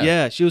 Yeah.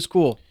 yeah, she was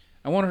cool.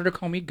 I wanted her to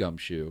call me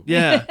Gumshoe.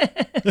 Yeah.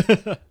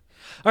 All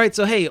right,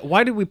 so hey,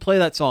 why did we play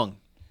that song?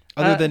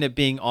 Other Uh, than it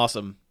being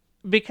awesome.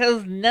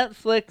 Because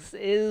Netflix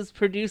is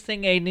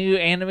producing a new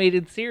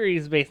animated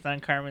series based on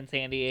Carmen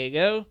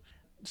Sandiego,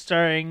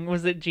 starring,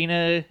 was it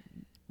Gina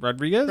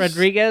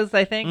Rodriguez,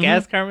 I think,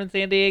 as Carmen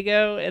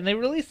Sandiego, and they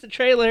released a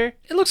trailer.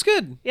 It looks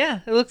good. Yeah,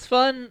 it looks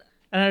fun.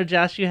 I know,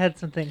 Josh, you had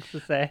some things to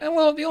say. And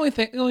well, the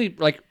only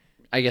like,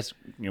 I guess,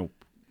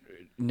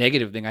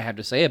 negative thing I have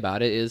to say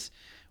about it is,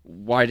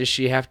 why does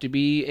she have to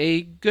be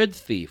a good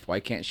thief? Why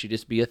can't she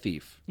just be a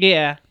thief?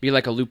 Yeah, Be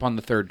like a Lupin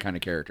the Third kind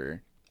of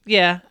character.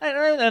 yeah,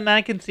 and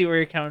I can see where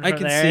you're coming I from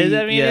can there. see,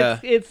 I mean, yeah.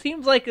 it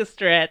seems like a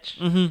stretch.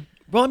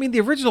 Well, I mean, the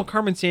original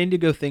Carmen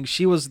Sandiego thing,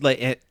 she was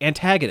like an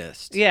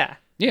antagonist. Yeah,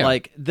 Yeah,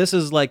 Like this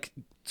is like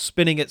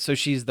spinning it so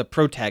she's the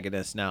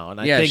protagonist now, and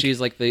I yeah, think she's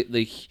like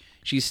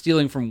she's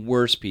stealing from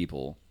worse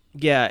people.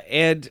 yeah,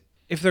 and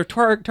if they're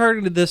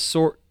targeted this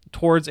sort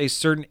towards a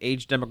certain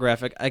age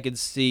demographic, I can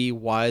see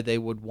why they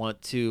would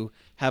want to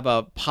have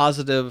a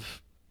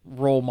positive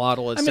role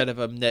model instead of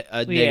a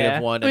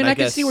negative one. I mean, and I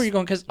can guess, see where you're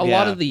going because a yeah.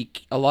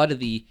 lot of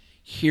the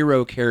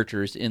hero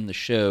characters in the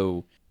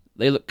show,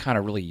 they look kind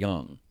of really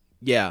young.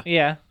 Yeah.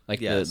 yeah. Like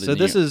Yeah, the so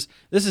this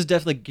is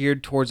definitely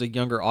geared towards a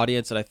younger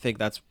audience, and I think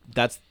that's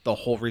the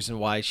whole reason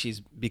why she's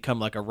become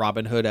like a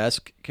Robin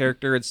Hood-esque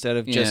character instead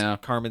of just Yeah.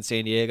 Carmen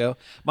Sandiego.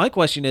 My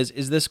question is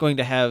this going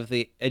to have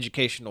the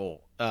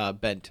educational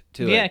bent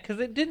to Yeah, it? because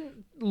it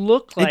didn't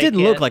look like It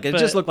didn't look like it. It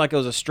just but- looked like it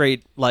was a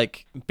straight,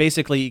 like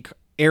basically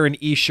Aaron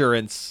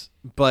Esurance,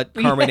 but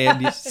Carmen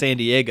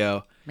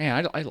Sandiego.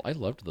 Man, I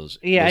loved those,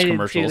 Yeah, I those did too.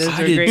 commercials. Those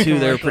I are did great too.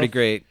 They were pretty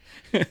commercials.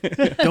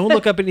 great. Don't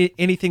look up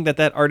anything that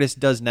artist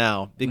does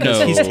now because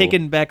No. he's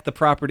taken back the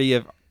property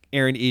of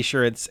Aaron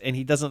Esurance, and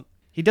he doesn't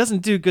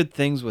do good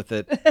things with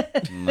it.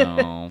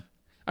 No,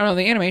 I don't know.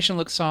 The animation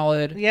looks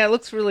solid. Yeah, it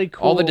looks really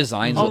cool. All the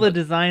designs All look- the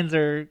designs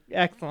are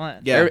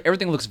excellent. Yeah.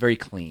 Everything looks very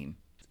clean.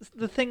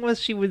 The thing was,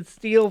 she would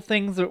steal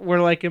things that were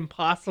like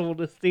impossible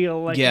to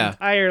steal, like Yeah.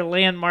 entire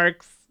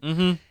landmarks.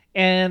 Mm-hmm.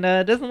 And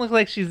it doesn't look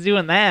like she's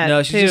doing that.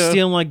 No, she's too. just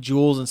stealing like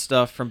jewels and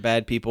stuff from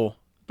bad people.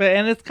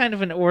 And it's kind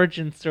of an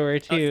origin story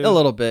too, A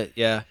little bit,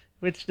 yeah.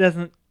 which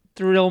doesn't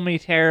thrill me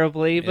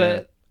terribly.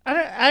 But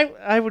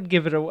I would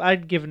give it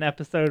I'd give an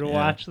episode a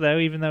watch though,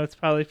 even though it's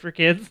probably for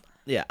kids.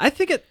 Yeah, I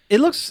think it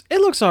looks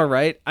all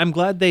right. I'm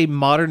glad they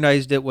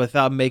modernized it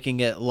without making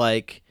it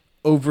like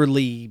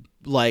overly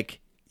like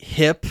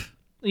hip.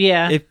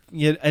 Yeah, If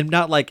and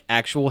not like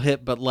actual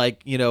hip, but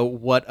like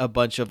what a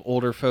bunch of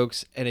older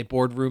folks in a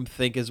boardroom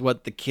think is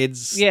what the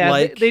kids yeah.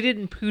 like. They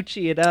didn't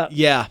poochie it up.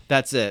 Yeah,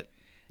 that's it.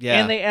 Yeah,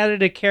 And they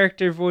added a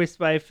character voiced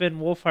by Finn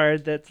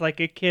Wolfhard that's like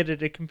a kid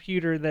at a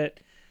computer that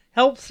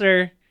helps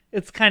her.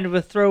 It's kind of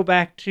a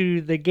throwback to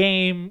the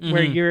game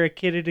where you're a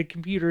kid at a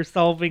computer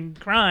solving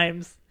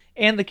crimes.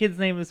 And the kid's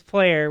name is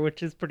Player,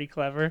 which is pretty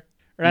clever.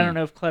 Or I don't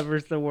know if clever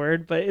is the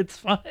word, but it's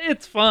fun.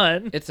 It's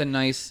fun. It's a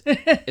nice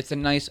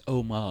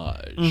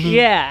homage.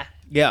 Yeah.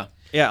 yeah.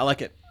 Yeah, I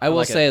like it. I will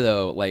like it. say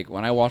though, like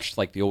when I watched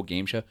like the old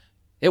game show,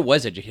 it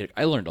was educated.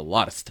 I learned a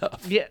lot of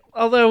stuff. Yeah,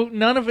 although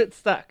none of it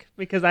stuck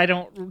because I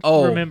don't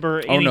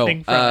remember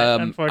anything from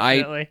it,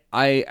 unfortunately.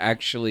 I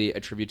actually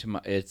attribute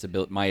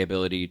to my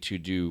ability to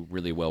do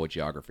really well with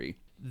geography.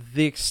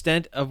 The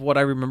extent of what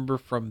I remember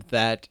from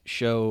that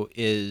show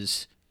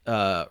is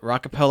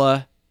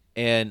Rockapella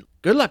and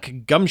good luck,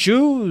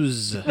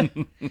 gumshoes.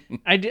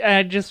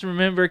 I just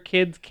remember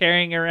kids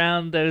carrying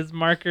around those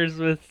markers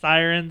with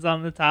sirens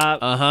on the top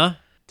Uh-huh.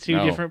 to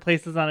Oh. different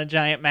places on a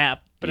giant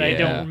map, but I Yeah.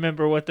 don't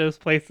remember what those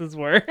places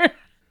were.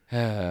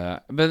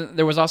 But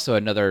there was also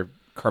another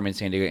Carmen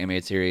Sandiego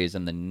animated series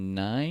in the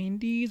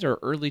 90s or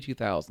early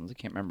 2000s. I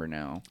can't remember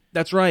now.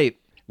 That's right.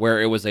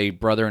 Where it was a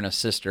brother and a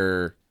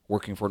sister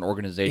working for an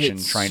organization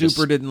It trying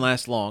super to didn't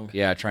last long.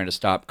 trying to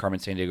stop Carmen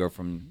Sandiego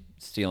from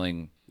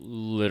stealing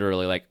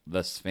literally like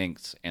the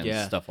Sphinx and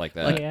Yeah. stuff like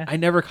that. Like Yeah. I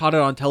never caught it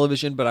on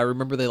television, but I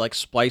remember they like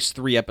spliced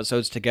 3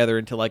 episodes together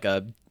into like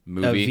a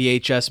Movie.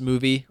 VHS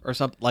movie or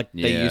something like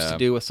they used to Yeah.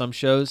 do with some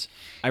shows.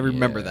 I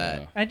remember Yeah.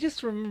 that. I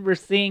just remember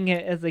seeing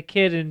it as a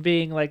kid and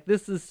being like,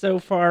 this is so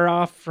far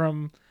off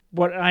from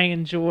what I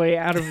enjoy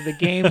out of the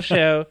game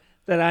show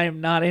that I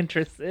am not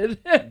interested.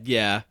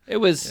 Yeah. It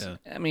was,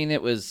 Yeah. I mean,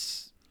 it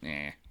was,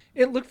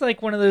 It looked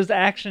like one of those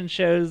action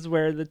shows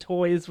where the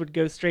toys would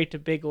go straight to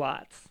Big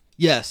Lots.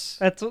 Yes.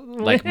 That's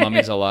like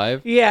Mummies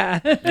Alive, Yeah.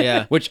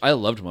 Yeah. which I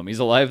loved Mummies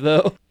Alive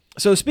though.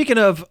 So speaking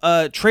of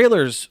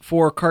trailers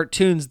for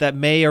cartoons that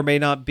may or may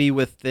not be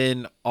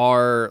within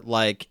our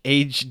like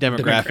age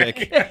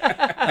demographic,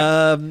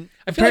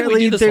 I feel like we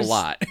do this a there's-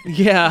 lot.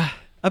 Yeah,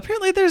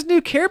 apparently there's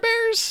new Care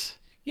Bears.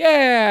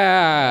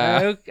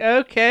 Yeah.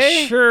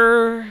 Okay.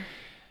 Sure.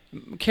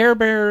 Care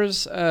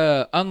Bears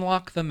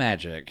unlock the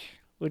magic.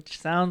 Which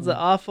sounds an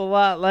awful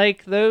lot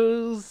like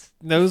those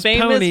Those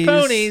famous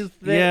ponies.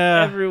 that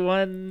Yeah.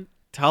 everyone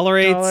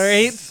Tolerates.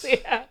 tolerates.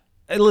 Yeah.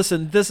 Hey,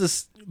 listen, this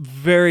is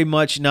very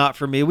much not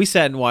for me. We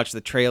sat and watched the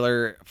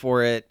trailer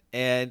for it,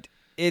 and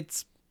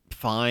it's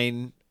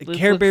fine. It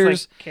Care looks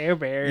Bears. like Care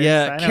Bears.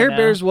 Yeah, I don't Care know.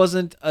 Bears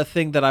wasn't a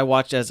thing that I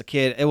watched as a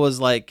kid. It was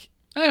like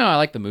I don't know. I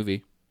like the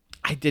movie.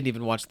 I didn't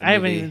even watch the I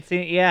haven't movie. even seen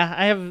it. Yeah,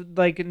 I have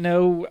like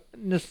no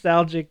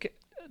nostalgic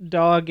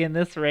dog in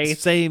this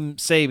race Same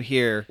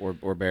here. Or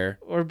bear.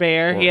 or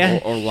bear. Or, yeah.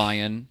 or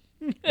lion.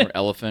 Or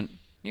elephant.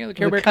 Yeah, the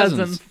Care The Bear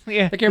cousins.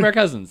 Yeah. The Care Bear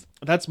cousins.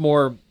 That's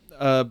more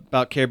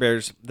about Care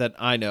Bears that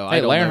I know. I Hey,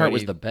 don't know Lionheart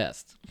was any- the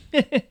best.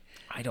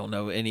 I don't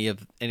know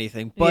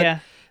anything, but Yeah.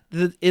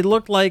 it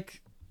looked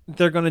like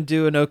they're going to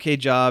do an okay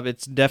job.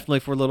 It's definitely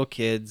for little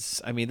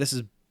kids. I mean, this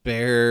is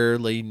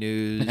barely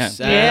news.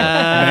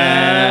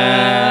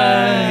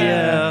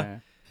 Yeah.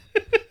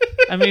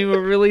 I mean,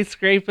 we're really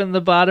scraping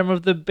the bottom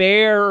of the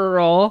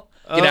barrel.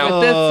 Get out.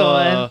 With this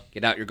one.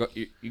 Get out.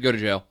 You go to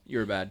jail. You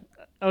were bad.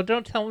 Oh,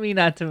 don't tell me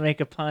not to make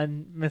a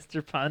pun,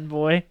 Mr. Pun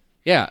Boy.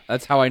 Yeah,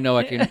 that's how I know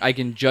I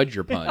can judge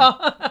your pun.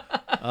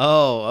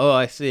 Oh,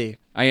 I see.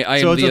 I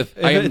So am the if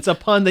it's a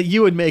pun that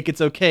you would make,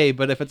 it's okay.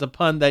 But if it's a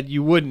pun that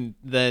you wouldn't,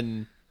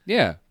 then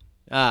yeah.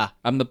 ah,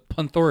 I'm the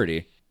pun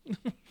authority.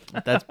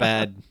 that's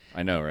bad.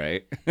 I know,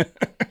 right?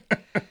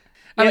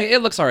 I mean,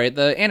 it looks all right.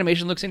 The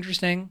animation looks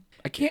interesting.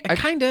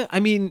 I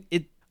mean,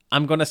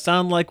 I'm going to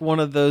sound like one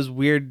of those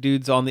weird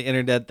dudes on the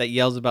internet that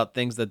yells about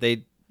things that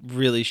they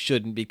really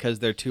shouldn't because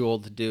they're too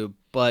old to do.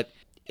 But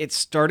it's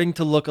starting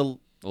to look A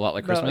lot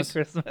like Not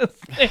Christmas. like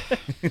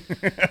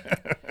Christmas.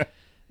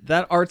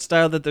 that art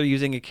style that they're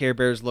using at Care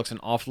Bears looks an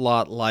awful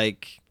lot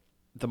like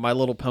the My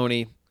Little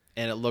Pony,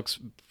 and it looks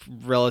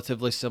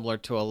relatively similar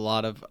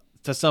to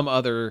some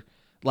other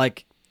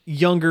like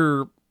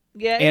younger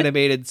Yeah,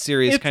 animated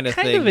series it's kind of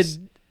kind things.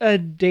 of a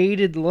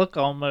dated look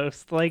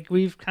almost. Like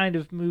we've kind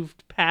of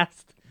moved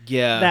past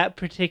that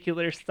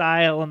particular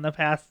style in the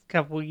past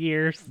couple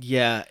years.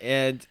 Yeah,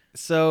 and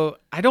so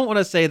I don't want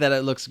to say that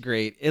it looks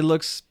great. It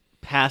looks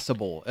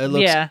passable. It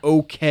looks Yeah.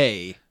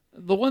 okay.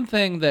 The one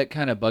thing that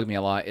kind of bugged me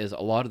a lot is a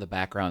lot of the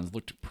backgrounds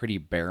looked pretty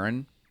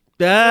barren.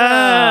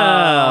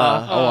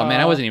 Ah. Oh man,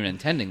 I wasn't even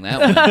intending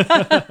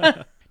that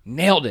one.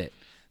 Nailed it.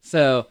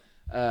 So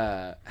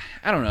I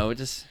don't know. It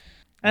just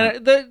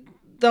And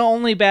the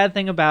only bad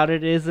thing about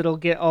it is it'll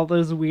get all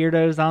those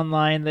weirdos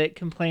online that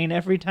complain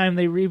every time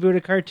they reboot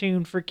a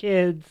cartoon for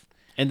kids.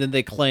 And then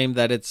they claim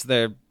that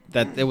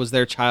it was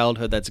their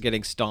childhood that's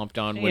getting stomped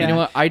on. When You know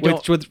what? I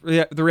don't-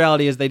 The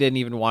reality is they didn't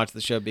even watch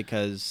the show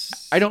because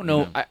I don't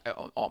know.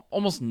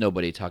 Almost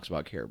nobody talks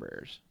about Care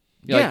Bears.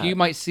 Yeah. Like you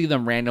might see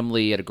them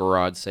randomly at a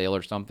garage sale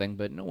or something,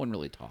 but no one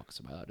really talks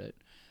about it.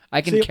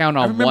 I can See, count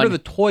I on remember one. the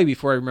toy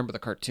before I remember the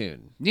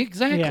cartoon.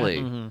 Exactly.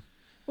 Mm-hmm.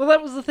 Well,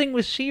 that was the thing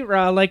with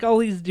She-Ra. Like all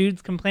these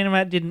dudes complain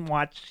about didn't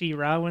watch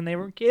She-Ra when they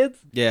were kids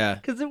Yeah,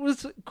 because it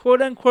was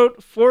quote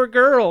unquote for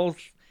girls.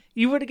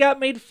 You would have got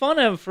made fun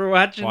of for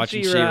watching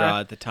She-Ra She-Ra.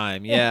 at the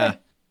time. Yeah.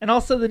 And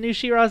also the new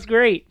She-Ra's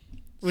great,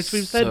 which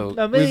we've said So-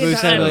 a million We've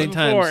said a times million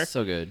times. before.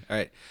 So good.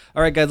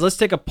 All right, guys. Let's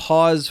take a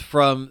pause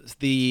from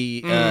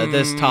the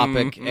this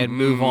topic and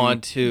move on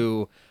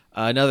to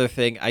another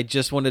thing. I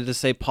just wanted to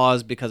say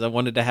pause because I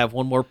wanted to have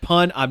one more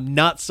pun. I'm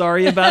not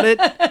sorry about it.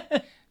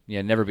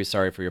 Yeah, never be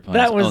sorry for your puns.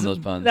 That was Own those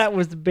puns. that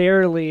was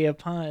barely a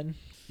pun.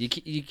 You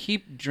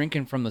keep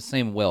drinking from the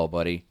same well,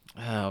 buddy.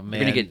 Oh man, You're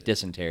gonna get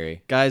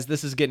dysentery. guys,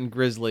 this is getting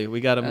grisly.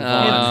 We got to move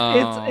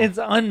on. Oh. It's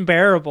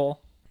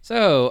unbearable.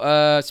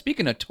 So,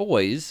 speaking of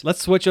toys,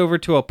 Let's switch over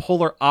to a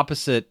polar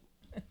opposite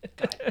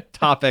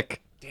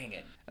topic.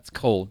 that's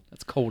cold.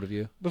 That's cold of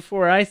you.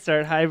 Before I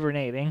start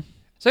hibernating,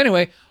 So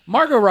anyway,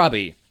 Margot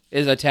Robbie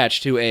is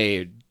attached to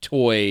a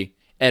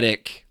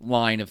toy-etic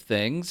line of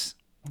things.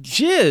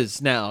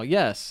 Jizz now,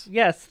 yes.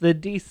 yes, the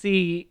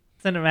DC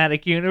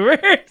cinematic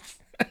universe.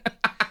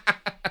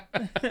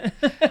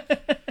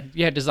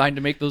 Yeah, designed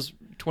to make those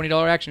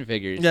 $20 action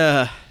figures.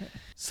 Yeah.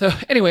 So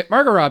anyway,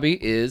 Margot Robbie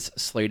is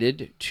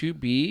slated to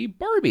be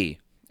Barbie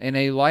in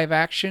a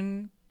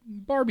live-action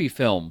Barbie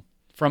film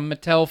from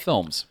Mattel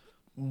Films.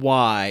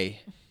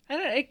 Why?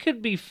 It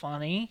could be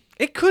funny.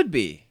 It could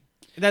be.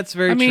 That's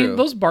very I mean, true.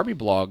 those Barbie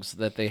blogs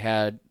that they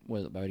had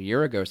about a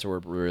year ago, so were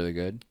really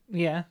good.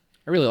 Yeah.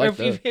 I really Or like if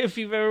those. if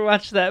you've ever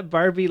watched that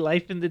Barbie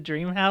Life in the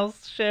Dream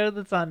House show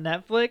that's on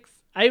Netflix,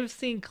 I've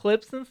seen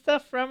clips and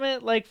stuff from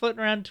it, like floating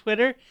around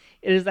Twitter.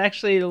 It is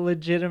actually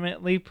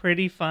legitimately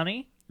pretty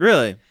funny.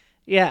 Really?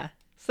 Yeah.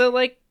 So,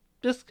 like,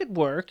 this could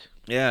work.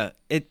 Yeah.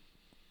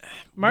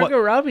 Margot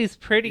Robbie's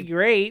pretty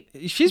great.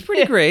 She's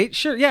pretty great.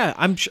 Sure. Yeah.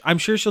 I'm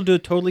sure she'll do a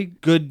totally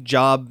good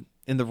job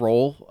in the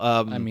role.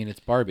 I mean, it's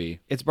Barbie.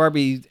 It's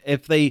Barbie.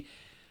 If they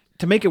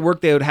to make it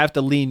work, they would have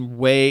to lean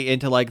way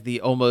into like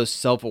the almost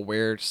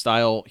self-aware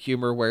style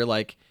humor, where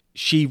like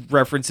she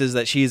references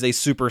that she's a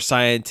super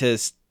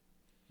scientist,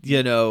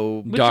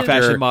 Doctor.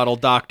 fashion model,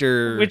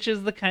 doctor. Which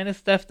is the kind of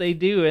stuff they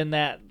do in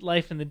that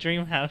Life in the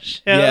Dream House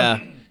show. Yeah.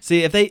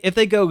 See, if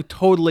they go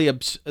totally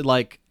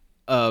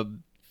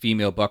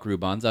Female Buckaroo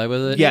Banzai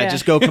with it. yeah, Yeah.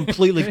 just go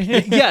completely.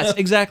 Yes,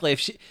 exactly.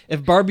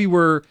 If Barbie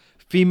were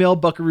female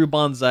Buckaroo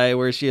Banzai,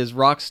 where she is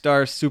rock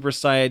star, super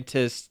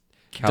scientist,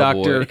 Cowboy.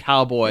 doctor,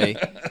 cowboy,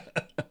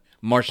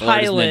 Martial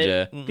artist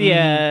Pilot, ninja.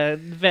 yeah,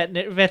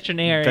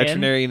 veterinarian.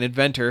 veterinarian,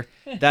 inventor.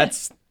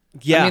 That's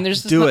yeah. I mean, there's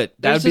just do not- it.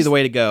 That there's would be the just-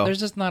 way to go. There's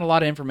just not a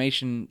lot of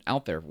information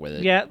out there with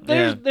it. Yeah,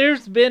 Yeah.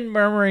 there's been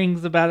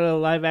murmurings about a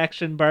live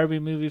action Barbie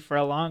movie for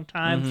a long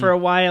time. For a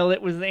while,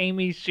 it was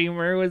Amy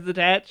Schumer was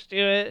attached to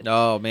it.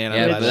 Oh man,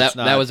 Yeah, I'm but glad that's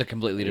that was a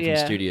completely different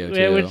studio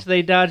yeah, too. which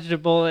they dodged a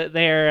bullet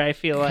there. I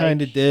feel like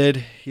kind of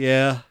did.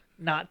 Yeah,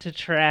 not to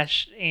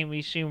trash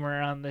Amy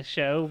Schumer on the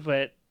show,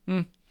 but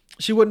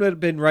she wouldn't have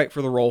been right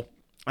for the role.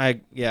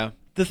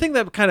 The thing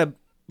that kind of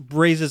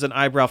raises an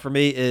eyebrow for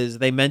me is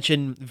they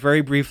mention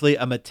very briefly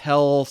a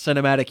Mattel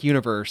cinematic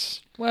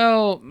universe,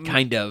 Well,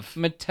 kind of.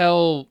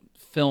 Mattel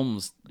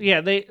Films.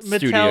 yeah, Mattel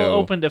Studio.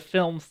 opened a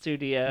film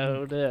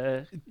studio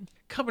to.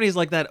 Companies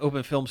like that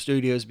open film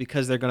studios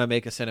because they're going to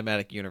make a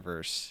cinematic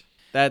universe.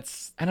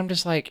 That's And I'm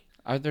just like,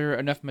 are there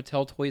enough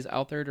Mattel toys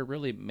out there to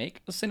really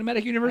make a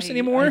cinematic universe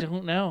anymore? I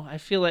don't know. I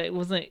feel like it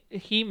wasn't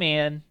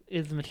He-Man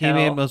is Mattel.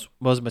 He-Man was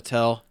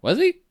Mattel. Was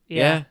he?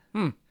 Yeah.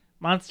 Hmm.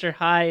 Monster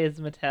High is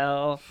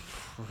Mattel.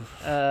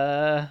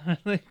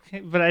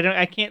 But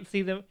I can't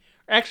see them.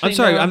 Actually, I'm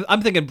sorry. no.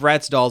 I'm thinking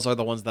Bratz dolls are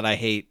the ones that I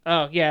hate.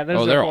 Oh yeah, those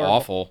Oh, are they're horrible.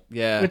 awful.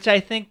 Yeah. Which I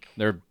think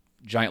Their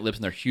giant lips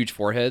and their huge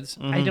foreheads.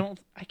 I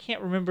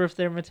can't remember if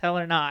they're Mattel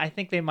or not. I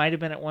think they might have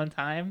been at one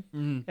time,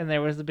 and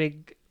there was a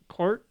big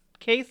court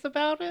case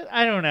about it.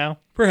 I don't know.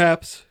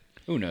 Perhaps.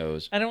 Who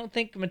knows? I don't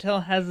think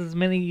Mattel has as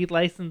many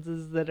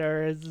licenses that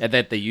are as And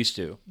that they used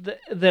to.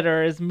 that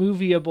are as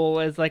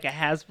movieable as like a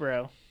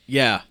Hasbro.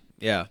 Yeah.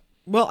 Yeah.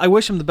 Well, I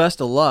wish him the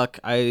best of luck.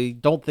 I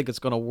don't think it's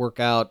going to work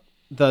out.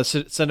 The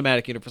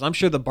cinematic universe. I'm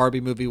sure the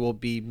Barbie movie will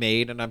be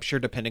made, and I'm sure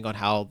depending on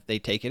how they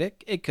take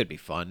it, it could be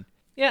fun.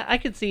 Yeah, I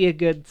could see a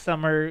good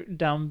summer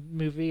dumb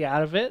movie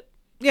out of it.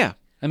 Yeah.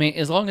 I mean,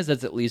 as long as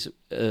it's at least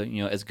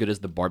as good as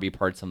the Barbie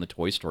parts on the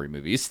Toy Story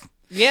movies.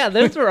 Yeah,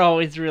 those were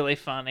always really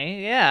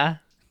funny. Yeah.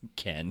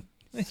 Ken,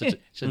 such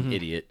an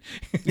idiot.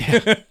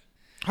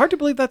 Hard to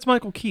believe that's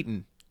Michael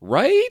Keaton.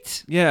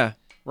 Right? Yeah.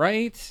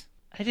 Right?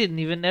 I didn't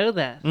even know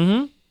that.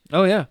 Mm-hmm.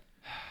 Oh, yeah.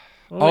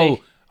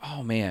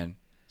 Oh man.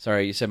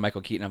 Sorry, you said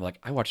Michael Keaton. I'm like,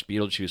 I watched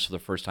Beetlejuice for the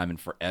first time in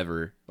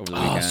forever over the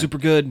Oh, weekend. super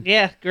good.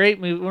 Yeah, great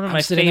movie. One of my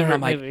sitting there, favorite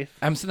I'm like, movies.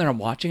 I'm sitting there, I'm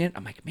watching it.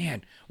 I'm like,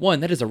 man,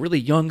 one, that is a really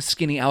young,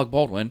 skinny Alec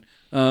Baldwin.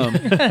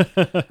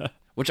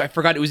 Which I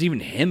forgot it was even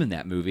him in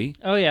that movie.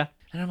 Oh yeah.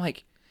 And I'm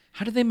like,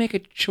 how did they make a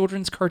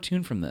children's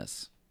cartoon from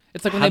this?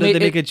 It's like when How did they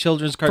make it, a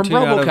children's from cartoon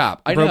out of RoboCop.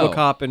 I know.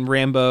 RoboCop and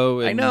Rambo?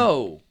 And, I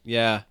know.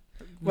 Yeah.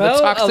 Well,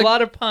 Toxic- a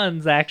lot of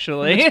puns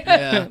actually.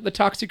 Yeah. The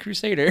Toxic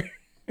Crusader.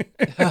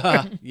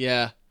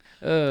 Yeah.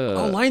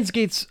 Oh,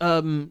 Lionsgate's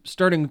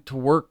starting to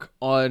work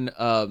on.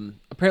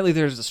 Apparently,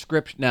 there's a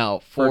script now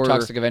for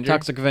Toxic Avenger?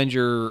 Toxic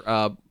Avenger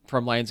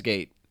from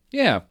Lionsgate.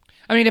 Yeah.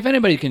 I mean, if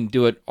anybody can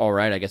do it all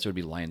right, I guess it would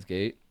be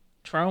Lionsgate.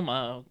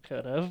 Trauma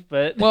could have,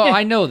 but Well,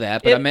 I know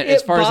that, but I meant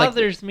as far it as like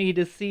bothers me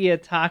to see a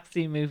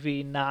Toxie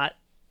movie not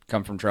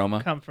come from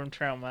Trauma. come from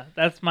Trauma.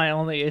 That's my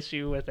only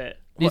issue with it.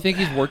 Do you think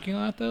he's working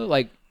on it though?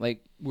 Like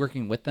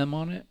working with them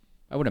on it?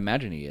 I would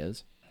imagine he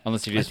is.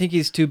 Unless he I just think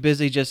he's too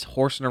busy just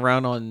horsing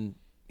around on.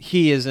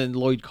 He is in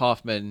Lloyd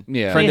Kaufman,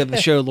 Yeah. friend of the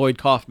show, Lloyd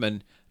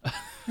Kaufman.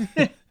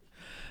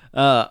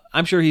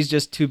 I'm sure he's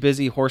just too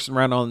busy horsing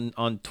around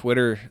on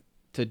Twitter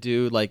to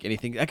do like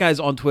anything. That guy's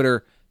on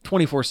Twitter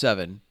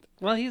 24/7.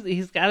 Well,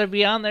 he's got to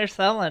be on there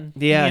selling.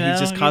 Yeah, you know? he's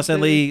just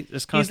constantly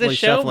he's shuffling. a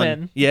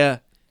showman. Yeah.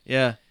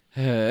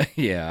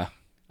 Yeah.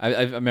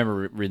 I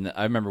remember reading that.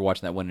 I remember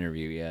watching that one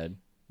interview he had. And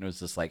it was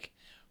just like,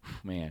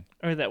 man.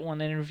 Or that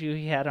one interview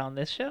he had on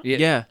this show.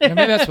 Yeah. Maybe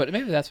that's what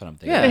I'm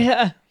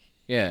thinking.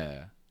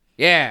 Yeah.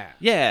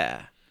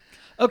 Yeah.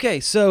 Okay,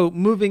 so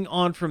moving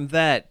on from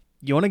that,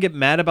 you want to get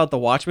mad about The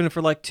Watchmen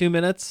for like 2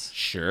 minutes?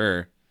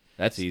 Sure.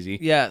 That's easy.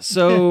 Yeah,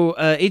 so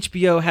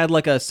HBO had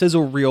like a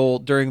sizzle reel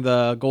during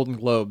the Golden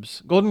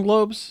Globes. Golden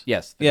Globes?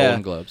 Yes, the Yeah.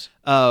 Golden Globes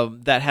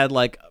That had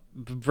like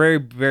very,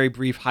 very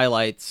brief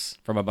highlights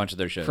from a bunch of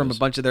their shows. from a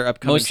bunch of their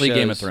upcoming Mostly shows.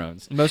 Game of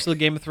Thrones. Mostly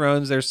Game of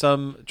Thrones. There's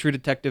some True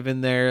Detective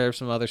in there. There's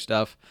some other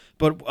stuff.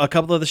 But a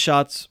couple of the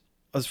shots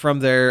was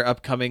from their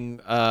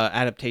upcoming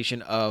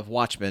adaptation of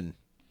Watchmen.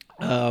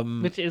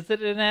 Which is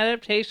it an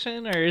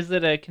adaptation or is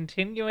it a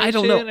continuation? I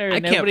don't know. Or I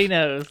can't- nobody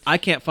knows. I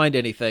can't find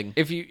anything.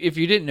 If you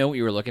didn't know what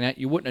you were looking at,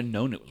 you wouldn't have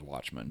known it was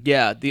Watchmen.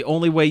 Yeah, the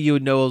only way you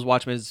would know it was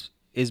Watchmen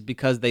is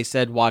because they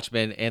said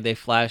Watchmen and they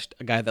flashed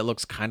a guy that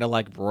looks kind of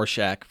like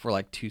Rorschach for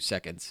like 2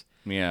 seconds.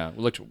 Yeah,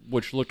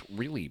 which looked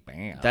really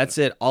bad. That's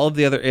it. All of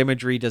the other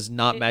imagery does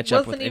not match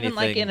up with anything. It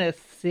wasn't even like in a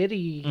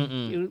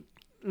city.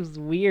 It was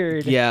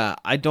weird. Yeah,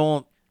 I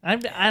don't.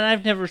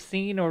 I've never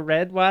seen or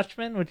read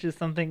Watchmen, which is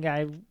something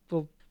I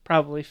will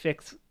probably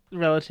fix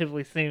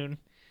relatively soon.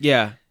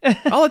 Yeah,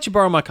 I'll let you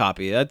borrow my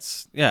copy. I'll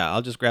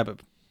just grab it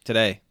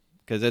today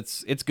because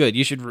it's good.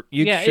 You should read it.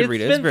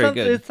 It's very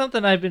good. It's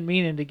something I've been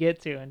meaning to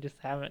get to and just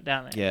haven't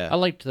done it. Yeah, I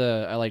liked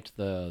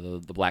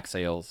the Black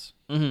Sails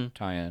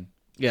tie-in.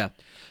 yeah.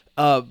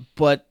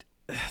 But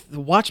the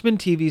Watchmen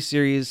TV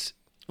series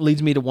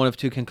leads me to one of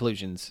two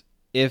conclusions.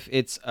 If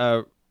it's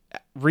a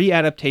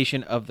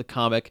readaptation of the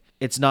comic,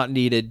 it's not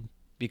needed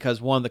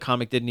because one, the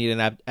comic didn't need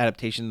an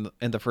adaptation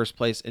in the first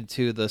place, and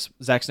two, the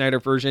Zack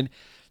Snyder version,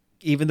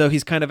 even though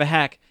he's kind of a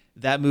hack,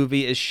 that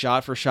movie is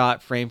shot for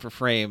shot, frame for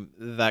frame,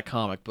 that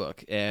comic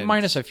book, and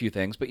Minus a few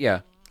things, but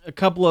yeah. a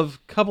couple of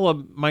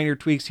minor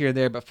tweaks here and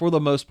there, but for the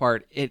most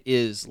part, it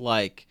is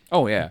like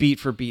Oh yeah. beat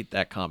for beat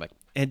that comic.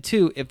 And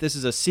two, if this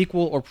is a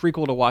sequel or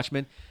prequel to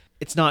Watchmen,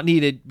 it's not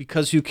needed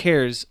because who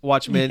cares?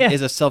 Watchmen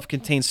is a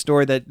self-contained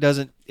story that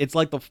doesn't. It's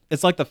like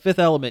the Fifth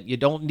Element. You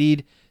don't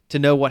need to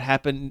know what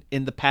happened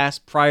in the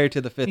past prior to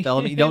the Fifth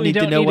Element. You don't need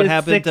to know what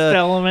happened to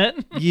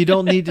Element. You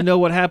don't need to know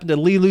what happened to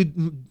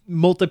Lilu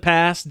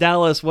Multipass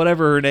Dallas,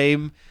 whatever her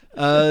name.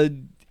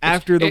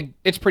 After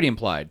it's pretty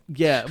implied.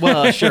 yeah,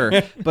 well,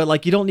 sure, but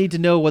like you don't need to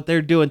know what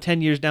they're doing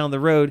 10 years down the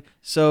road.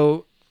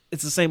 So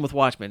it's the same with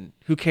Watchmen.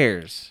 Who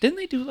cares? Didn't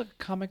they do like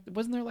a comic?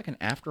 Wasn't there like an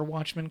after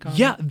Watchmen comic?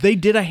 Yeah, they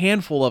did a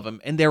handful of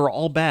them, and they were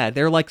all bad.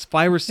 They're like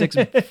 5 or 6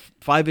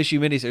 5-issue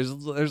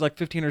miniseries. There's like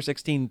 15 or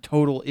 16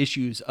 total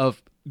issues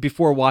of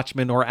before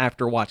Watchmen or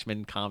after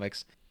Watchmen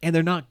comics, and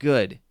they're not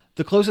good.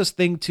 The closest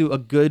thing to a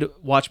good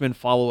Watchmen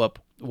follow-up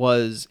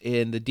was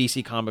in the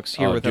DC Comics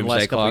here within the Doomsday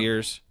last couple Clock? of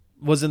years.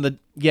 Was in the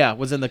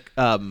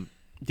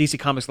DC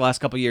Comics the last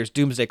couple of years,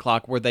 Doomsday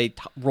Clock, where they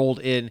rolled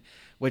in,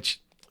 which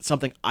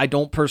something I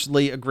don't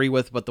personally agree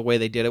with, but the way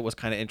they did it was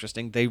kind of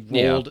interesting. They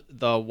rolled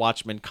the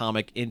Watchmen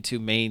comic into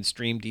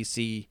mainstream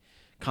DC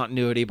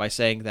continuity by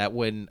saying that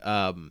when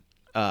Dr.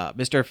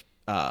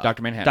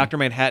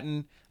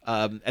 Manhattan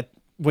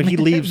when he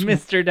leaves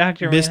Mr.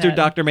 Dr. Mr.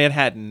 Dr.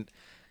 Manhattan,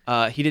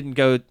 he didn't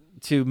go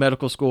to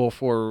medical school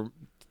for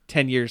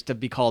 10 years to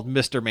be called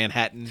Mr.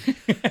 Manhattan.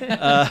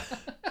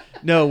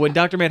 No, when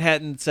Dr.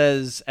 Manhattan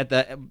says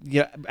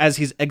as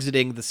he's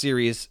exiting the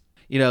series,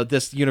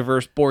 this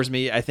universe bores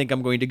me, I think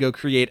I'm going to go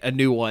create a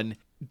new one.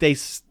 They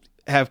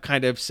have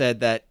kind of said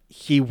that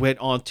he went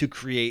on to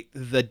create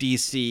the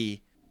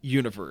DC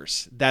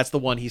universe. That's the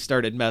one he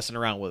started messing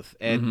around with.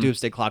 And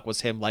Doomsday Clock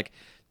was him like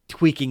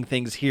tweaking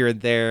things here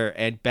and there,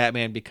 and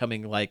Batman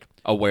becoming like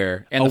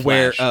aware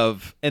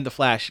of, and the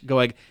Flash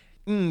going,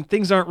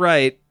 things aren't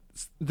right.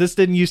 This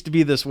didn't used to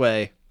be this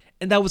way.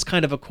 And that was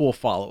kind of a cool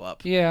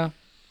follow-up. Yeah.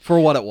 For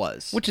what it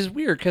was. Which is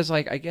weird, because,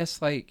 I guess,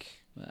 I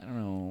don't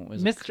know.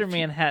 Mr.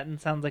 Manhattan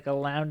sounds like a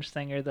lounge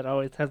singer that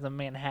always has a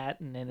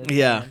Manhattan in his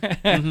Yeah.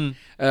 name.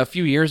 A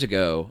few years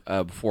ago,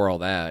 before all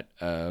that,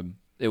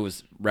 it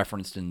was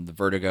referenced in the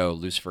Vertigo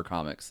Lucifer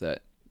comics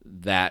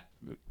that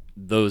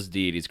those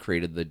deities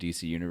created the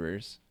DC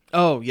universe.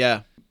 Oh,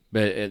 yeah.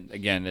 But,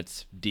 again,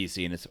 it's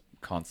DC, and it's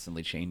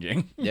constantly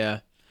changing. Yeah.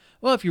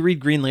 Well, if you read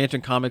Green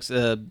Lantern comics,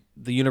 the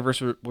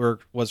universe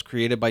was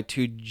created by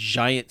two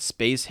giant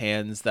space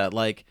hands that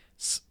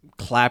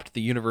clapped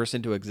the universe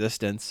into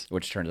existence.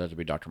 Which turns out to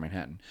be Dr.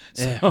 Manhattan.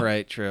 Yeah,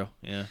 right, true.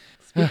 Yeah.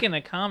 Speaking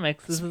of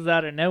comics, this is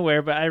out of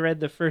nowhere, but I read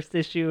the first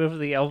issue of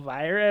the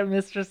Elvira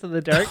Mistress of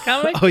the Dark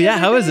comic. Oh, yeah?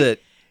 How is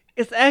it?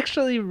 It's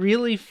actually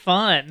really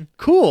fun.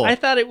 Cool. I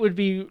thought it would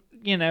be,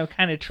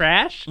 kind of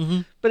trash,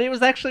 but it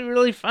was actually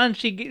really fun.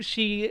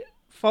 She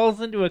falls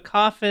into a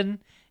coffin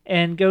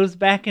and goes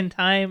back in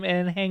time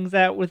and hangs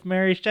out with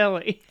Mary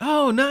Shelley.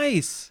 Oh,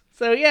 nice.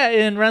 So yeah,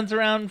 and runs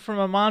around from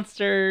a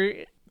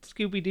monster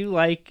Scooby-Doo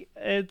like.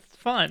 It's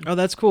fun. Oh,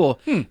 that's cool.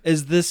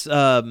 Is this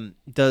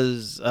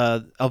does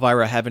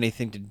Elvira have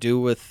anything to do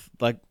with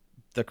like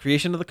the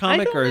creation of the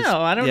comic? I don't or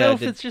know. I don't know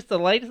if it's just a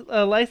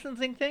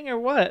licensing thing or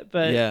what,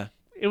 but yeah.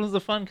 it was a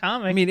fun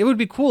comic. I mean, it would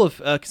be cool if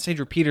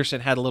Cassandra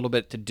Peterson had a little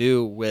bit to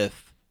do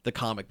with the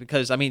comic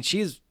because I mean,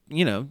 she's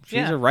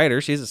a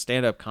writer. She's a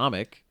stand-up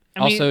comic.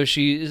 Also,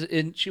 she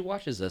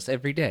watches us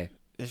every day.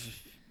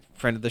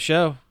 Friend of the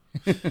show.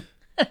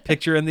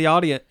 Picture in the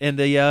audience.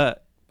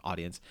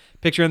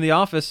 Picture in the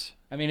office.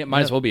 I mean, it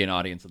might as well be an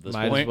audience at this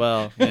Might point. as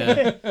well.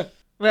 Yeah.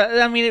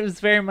 Well, I mean, it was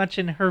very much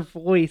in her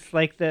voice,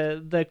 like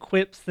the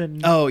quips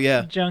and Oh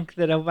yeah. junk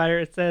that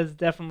Elvira says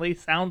definitely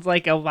sounds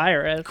like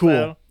Elvira. Cool.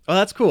 So Oh,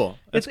 that's cool.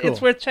 That's it's cool.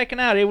 it's worth checking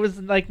out. It was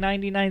like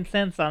 99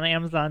 cents on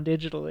Amazon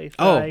digitally. So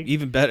Oh,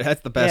 even better.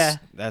 That's the best.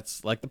 Yeah.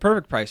 That's like the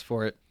perfect price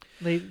for it.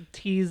 they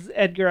tease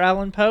Edgar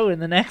Allan Poe in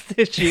the next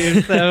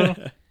issue. So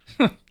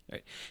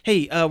Right.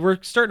 Hey,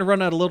 we're starting to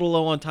run out a little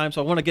low on time,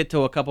 so I want to get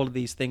to a couple of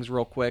these things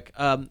real quick.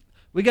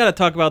 We got to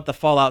talk about the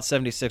Fallout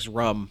 76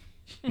 rum.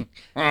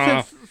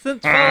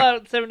 since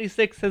Fallout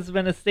 76 has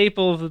been a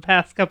staple of the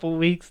past couple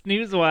weeks,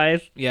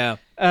 news-wise, Yeah.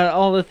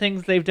 all the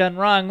things they've done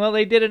wrong. Well,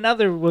 they did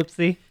another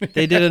whoopsie.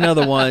 They did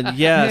another one.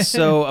 Yeah,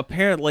 so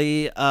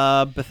apparently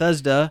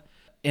Bethesda,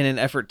 in an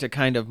effort to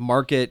kind of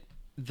market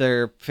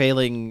their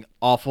failing,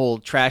 awful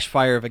trash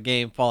fire of a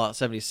game, Fallout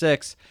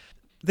 76,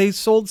 they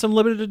sold some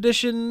limited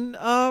edition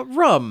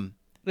rum.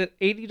 The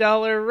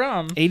 $80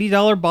 rum.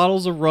 $80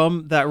 bottles of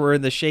rum that were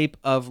in the shape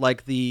of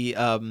like the...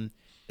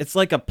 it's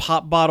like a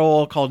pop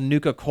bottle called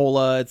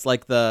Nuka-Cola. It's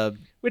like the...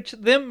 Which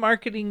them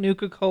marketing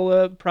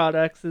Nuka-Cola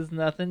products is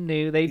nothing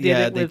new. They did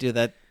it they with, do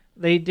that.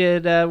 They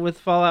did with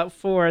Fallout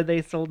 4.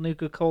 They sold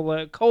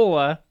Nuka-Cola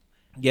cola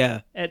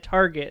Yeah. at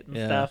Target and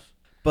Yeah. stuff. I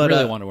But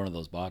really wanted one of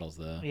those bottles,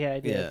 though. Yeah, I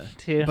did yeah.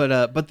 too.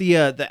 But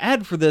the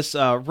ad for this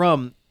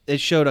rum, it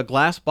showed a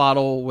glass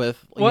bottle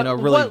with what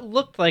really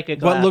looked like a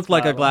glass what looked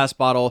like a bottle. glass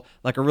bottle,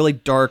 like a really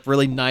dark,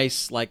 really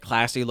nice, like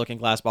classy looking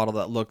glass bottle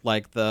that looked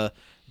like the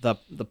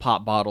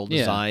pop bottle Yeah.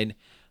 design.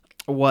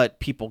 What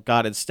people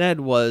got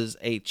instead was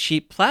a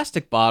cheap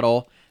plastic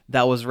bottle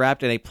that was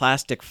wrapped in a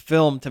plastic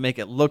film to make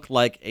it look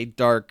like a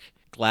dark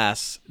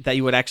glass that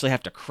you would actually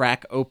have to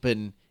crack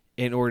open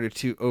in order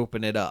to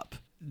open it up.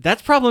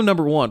 That's problem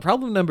number one.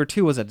 Problem number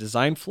two was a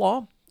design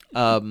flaw.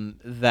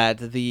 That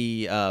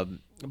the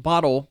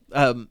bottle,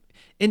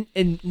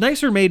 in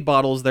nicer made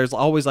bottles, there's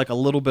always like a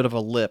little bit of a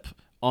lip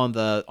on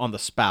the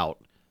spout,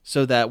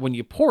 so that when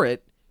you pour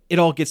it, it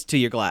all gets to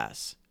your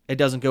glass. It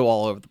doesn't go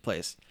all over the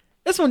place.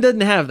 This one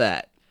didn't have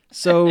that.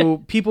 So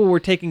people were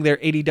taking their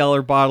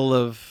 $80 bottle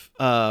of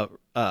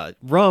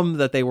rum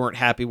that they weren't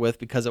happy with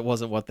because it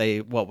wasn't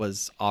what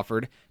was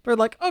offered. But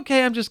like,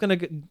 okay, I'm just gonna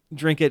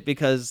drink it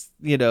because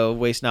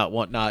waste not,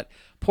 want not.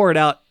 Pour it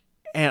out,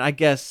 and I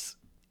guess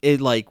it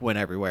like went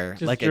everywhere.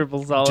 Just like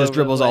dribbles it all just over the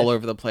dribbles all place.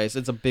 over the place.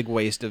 It's a big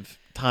waste of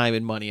time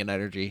and money and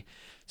energy.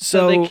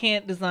 So they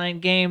can't design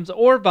games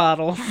or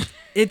bottles.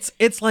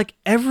 It's like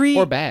every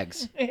Or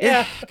bags.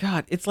 Yeah.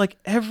 God, it's like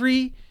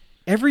every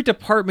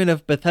department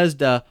of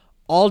Bethesda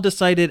all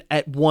decided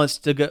at once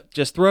to go,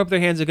 just throw up their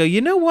hands and go, you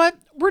know what?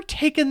 We're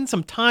taking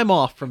some time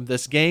off from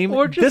this game.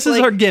 Or just this is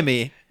like- our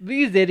gimme.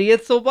 These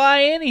idiots will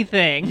buy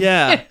anything.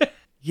 Yeah.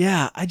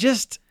 Yeah.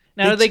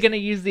 Now are they going to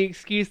use the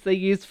excuse they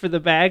used for the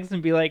bags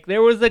and be like,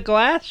 there was a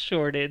glass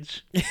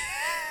shortage?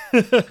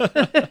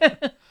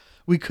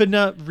 We could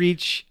not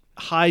reach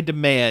high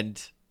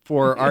demand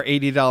for our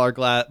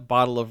 $80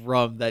 bottle of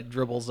rum that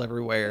dribbles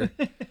everywhere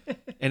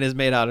and is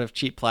made out of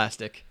cheap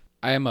plastic.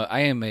 I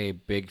am a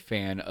big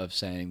fan of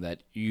saying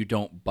that you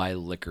don't buy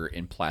liquor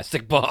in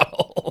plastic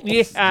bottles.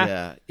 Yeah.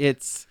 Yeah.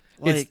 It's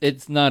like,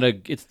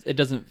 It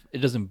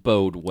doesn't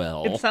bode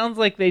well. It sounds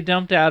like they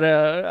dumped out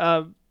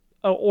a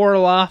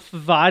Orloff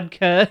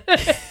vodka.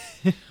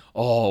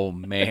 Oh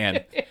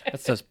man,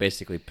 that's just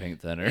basically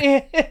paint thinner.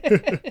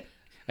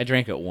 I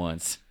drank it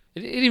once.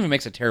 It even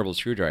makes a terrible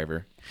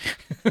screwdriver.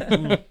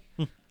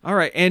 all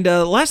right. And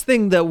last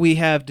thing that we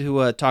have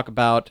to talk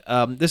about,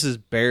 this is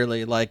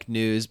barely like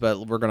news,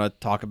 but we're going to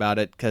talk about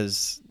it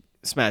because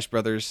Smash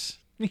Brothers,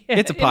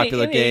 it's a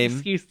popular any game.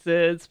 excuse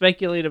to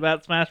speculate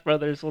about Smash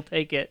Brothers, we'll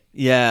take it.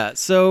 Yeah.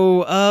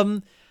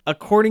 So,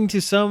 according to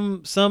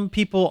some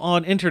people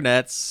on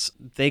internets,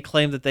 they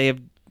claim that they have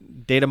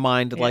data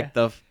mined like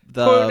the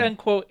Quote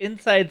unquote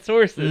inside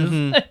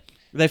sources.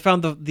 they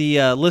found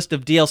the list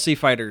of DLC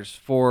fighters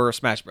for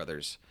Smash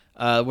Brothers,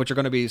 which are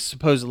going to be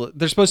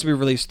they're supposed to be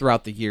released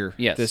throughout the year.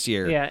 Yes. This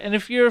year. Yeah, and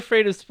if you're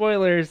afraid of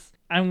spoilers,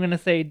 I'm going to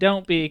say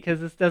don't be, because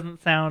this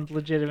doesn't sound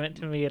legitimate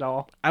to me at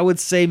all. I would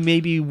say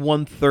maybe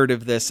 1/3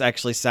 of this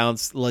actually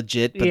sounds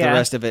legit, but the Yeah.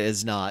 rest of it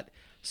is not.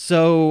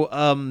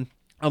 So,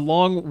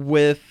 along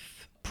with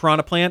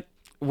Piranha Plant,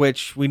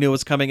 which we knew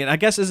was coming, and I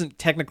guess isn't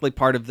technically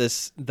part of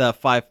the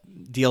 5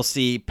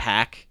 DLC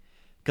pack,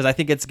 because I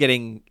think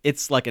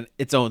it's like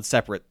its own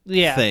separate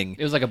Yeah. thing.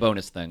 It was like a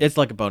bonus thing. It's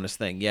like a bonus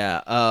thing,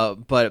 yeah.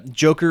 But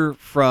Joker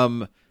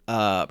from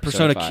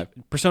Persona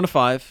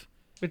 5,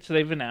 Which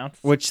they've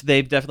announced. which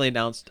they've definitely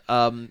announced.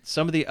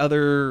 Some of the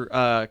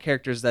other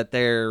characters that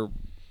they're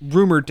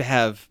rumored to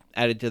have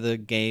added to the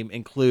game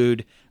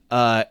include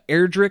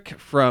Erdrick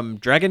from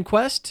Dragon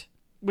Quest.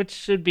 Which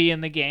should be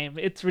in the game.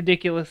 It's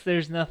ridiculous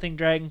there's nothing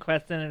Dragon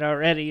Quest in it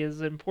already,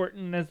 as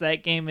important as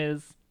that game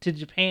is to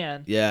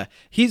Japan. Yeah,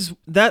 he's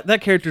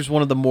that character's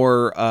one of the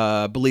more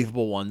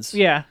believable ones.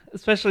 Yeah,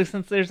 especially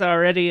since there's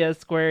already a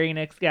Square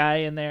Enix guy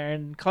in there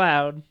in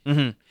Cloud.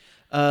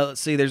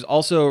 Let's see. There's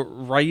also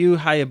Ryu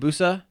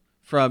Hayabusa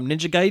from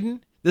Ninja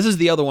Gaiden. This is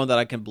the other one that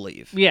I can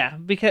believe. Yeah,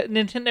 because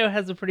Nintendo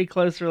has a pretty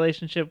close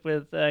relationship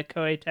with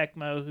Koei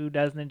Tecmo, who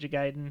does Ninja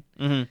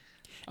Gaiden.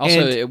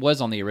 Also, And it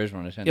was on the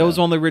original Nintendo. It was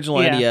on the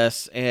original Yeah.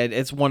 NES, and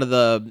it's one of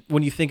the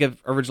when you think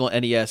of original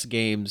NES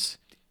games,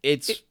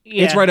 it's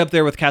yeah. right up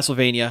there with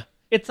Castlevania.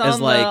 It's As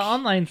on like- the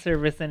online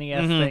service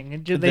NES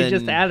thing. They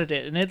just Then- added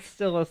it, and it's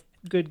still a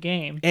good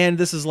game. And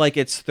this is like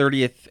its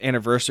 30th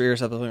anniversary or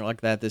something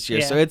like that this year.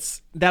 Yeah. So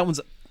that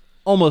one's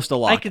almost a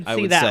lock. I could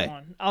see would that say.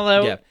 one.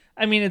 Although, Yeah.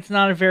 I mean, it's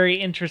not a very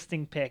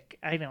interesting pick,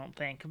 I don't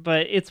think,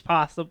 but it's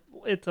possible.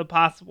 It's a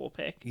possible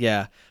pick.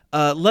 Yeah.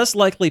 Less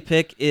likely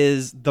pick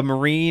is the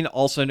Marine,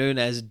 also known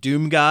as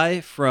Doom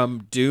Guy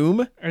from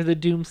Doom. Or the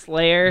Doom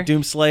Slayer.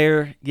 Doom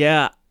Slayer.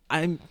 Yeah,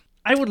 I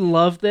would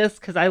love this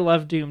because I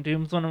love Doom.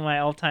 Doom's one of my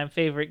all-time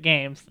favorite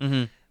games.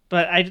 Mhm.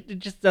 But it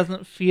just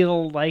doesn't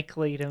feel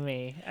likely to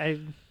me.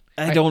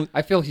 I don't.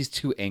 I feel he's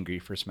too angry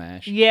for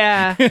Smash.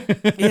 Yeah,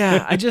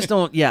 Yeah, I just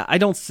don't. Yeah, I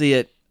don't see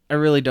it. I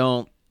really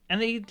don't.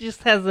 and he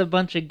just has a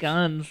bunch of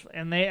guns,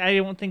 and I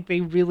don't think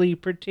they really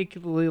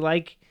particularly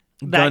like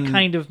that Gun-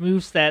 kind of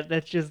moveset.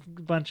 That's just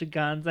a bunch of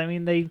guns. I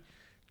mean, they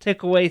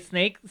took away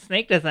Snake.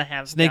 Snake doesn't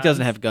have. Snake guns.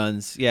 doesn't have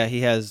guns. Yeah,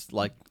 he has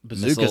like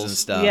bazookas and Missiles.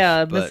 stuff.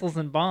 Yeah, but- missiles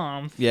and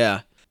bombs.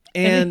 Yeah,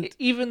 And and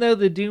even though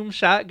the Doom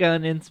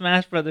shotgun in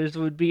Smash Brothers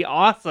would be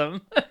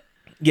awesome,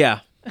 yeah,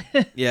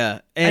 yeah,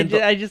 and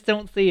I just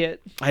don't see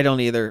it. I don't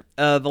either.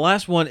 The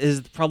last one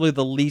is probably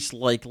the least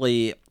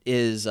likely.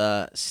 Is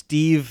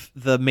Steve,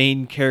 the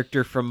main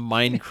character from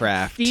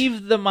Minecraft?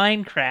 Steve the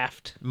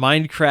Minecraft.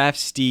 Minecraft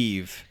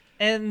Steve.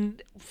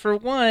 And for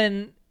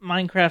one,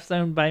 Minecraft's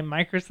owned by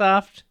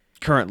Microsoft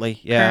Currently,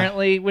 yeah.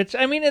 currently, which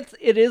I mean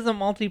it is a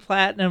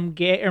multi-platinum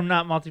game, or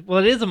not multi. Well,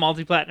 it is a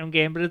multi-platinum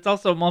game, but it's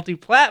also a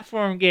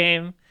multi-platform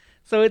game,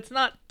 so it's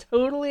not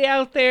totally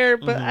out there.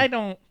 But I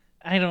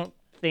don't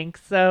think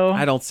so. Mm-hmm.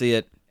 I don't see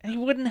it. He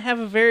wouldn't have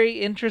a very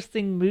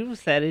interesting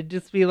moveset. It'd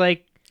just be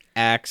like,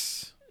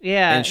 Axe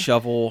yeah, and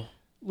shovel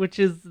which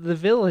is the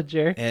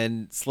villager.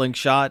 and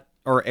slingshot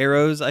or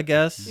arrows, I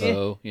guess.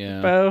 Bow,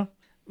 yeah. Bo.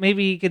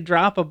 Maybe he could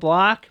drop a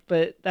block,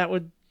 but that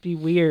would be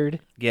weird.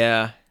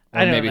 Yeah.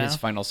 I Or don't maybe know. his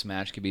final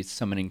smash could be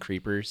summoning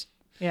creepers.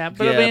 Yeah,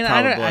 but Yeah, I mean,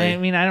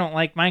 probably. I don't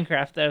like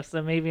Minecraft though,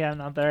 so maybe I'm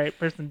not the right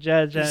person to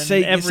judge. And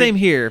Same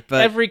here,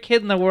 but every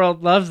kid in the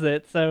world loves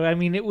it, so I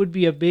mean, it would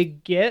be a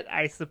big get,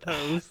 I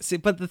suppose. see,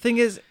 but the thing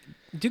is,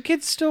 do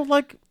kids still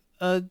like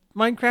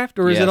Minecraft,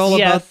 or is Yes. it all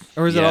Yes.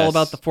 about, or is it all Yes.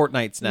 about the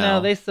Fortnites now?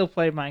 No, they still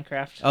play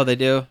Minecraft. Oh, they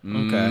do. Okay.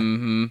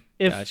 Mm-hmm.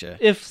 If gotcha.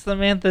 if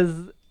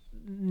Samantha's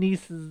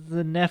nieces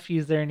and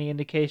nephews are any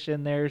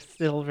indication, they're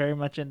still very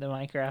much into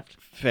Minecraft.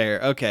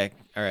 Fair. Okay.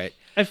 All right.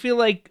 I feel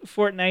like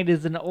Fortnite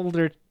is an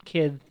older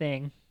kid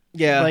thing,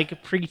 Yeah. like a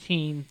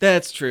preteen.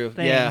 That's true.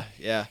 thing. Yeah,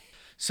 yeah.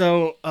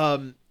 So,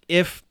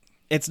 if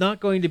it's not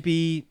going to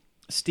be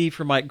Steve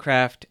from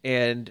Minecraft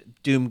and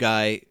Doom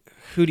Guy,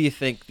 who do you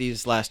think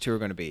these last two are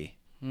going to be?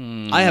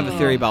 I have a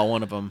theory about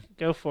one of them.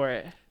 Go for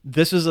it.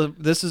 This is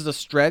a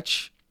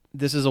stretch.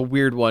 This is a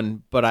weird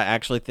one, but I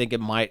actually think it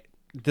might.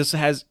 This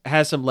has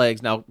some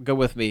legs. Now, go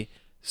with me.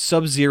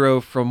 Sub-Zero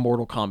from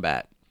Mortal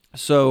Kombat.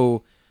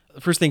 So, the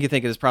first thing you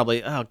think is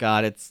probably, oh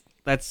god,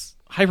 that's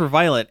hyper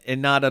violent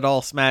and not at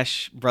all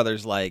Smash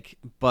Brothers like.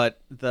 But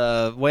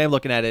the way I'm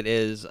looking at it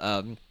is,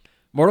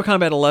 Mortal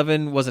Kombat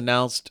 11 was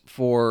announced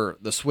for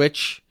the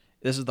Switch.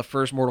 This is the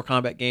first Mortal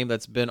Kombat game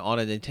that's been on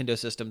a Nintendo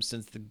system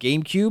since the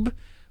GameCube,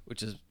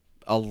 which is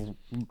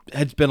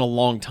it's been a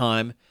long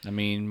time. I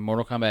mean,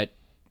 Mortal Kombat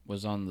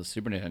was on the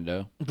Super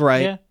Nintendo.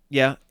 Right. Yeah.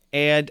 Yeah.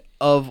 And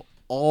of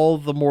all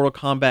the Mortal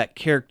Kombat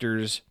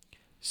characters,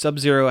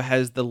 Sub-Zero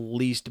has the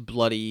least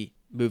bloody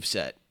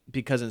moveset.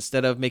 Because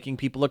instead of making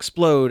people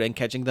explode and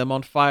catching them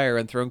on fire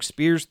and throwing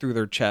spears through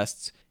their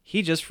chests,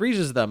 he just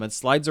freezes them and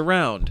slides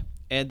around.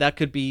 And that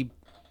could be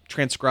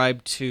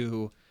transcribed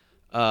to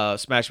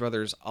Smash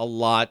Brothers a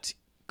lot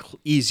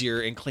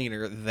easier and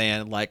cleaner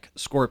than like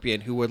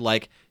Scorpion, who would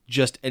like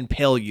just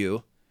impale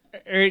you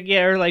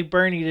Or like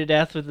burn you to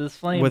death with his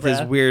flame with his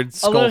breath. weird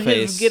skull Although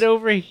face. his get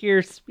over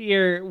here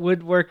spear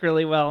would work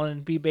really well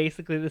and be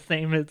basically the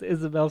same as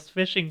Isabel's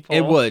fishing pole.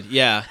 It would,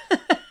 yeah.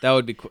 That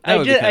would be cool. That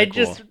would be I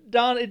kinda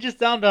cool. it just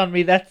dawned on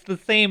me that's the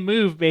same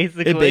move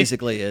basically. It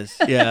basically is.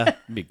 Yeah.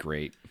 It'd be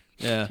great.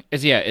 Yeah.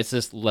 It's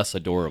just less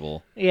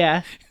adorable.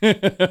 Yeah.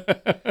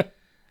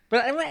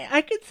 But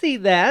I could see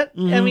that.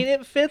 Mm-hmm. I mean,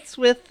 it fits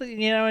with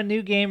a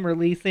new game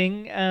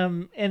releasing,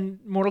 and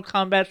Mortal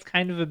Kombat's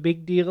kind of a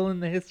big deal in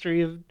the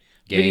history of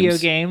video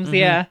Games. games. Mm-hmm.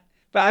 Yeah,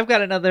 but I've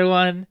got another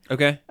one.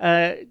 Okay.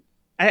 I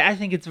I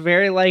think it's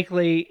very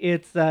likely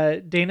it's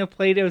Dana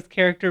Plato's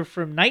character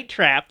from Night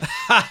Trap.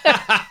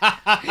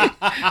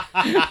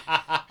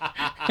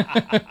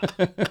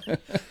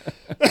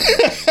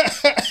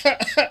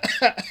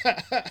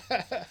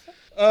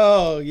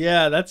 Oh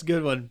yeah, that's a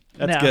good one.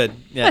 That's No. good.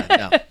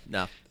 Yeah,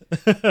 no.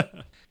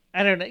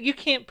 I don't know. You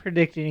can't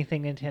predict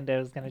anything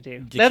Nintendo is going to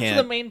do. That's can't.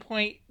 the main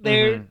point.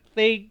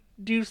 They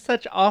do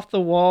such off the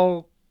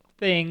wall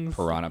things.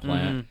 Piranha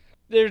Plant.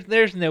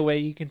 There's no way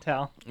you can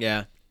tell.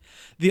 Yeah.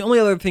 The only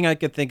other thing I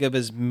could think of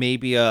is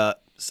maybe an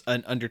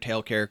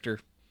Undertale character.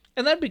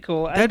 And that'd be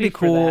cool. That'd be for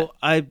cool.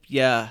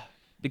 that.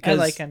 Because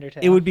like Undertale.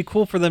 it would be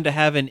cool for them to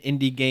have an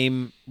indie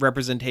game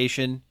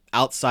representation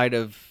outside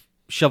of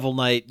Shovel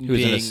Knight Who's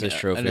an being assist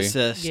trophy. an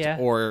assist, Yeah.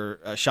 or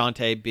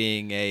Shantae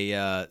being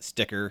a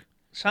sticker.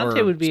 Shantae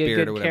or would be a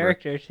spirit or good whatever.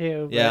 character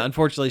too. Yeah, but-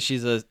 unfortunately,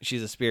 she's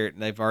a spirit,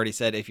 and they've already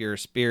said if you're a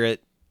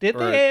spirit, Did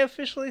or- they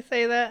officially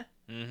say that?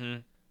 Mm-hmm.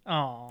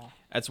 Oh.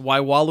 That's why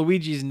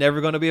Waluigi's never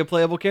going to be a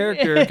playable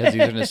character. Because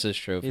he's an assist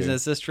trophy. He's an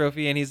assist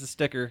trophy, and he's a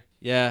sticker.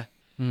 Yeah.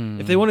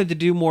 Hmm. If they wanted to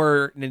do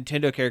more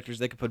Nintendo characters,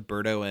 they could put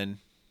Birdo in,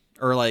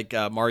 or like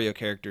Mario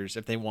characters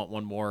if they want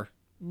one more.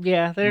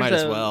 Yeah, there's Might a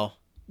as well.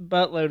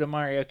 buttload of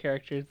Mario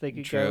characters they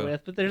could True. go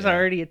with, but there's Yeah.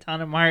 already a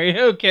ton of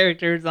Mario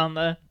characters on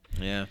the.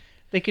 Yeah.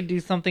 They could do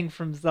something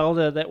from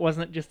Zelda that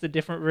wasn't just a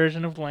different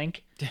version of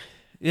Link.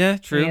 Yeah.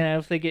 True. You know,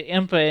 if they get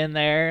Impa in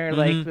there,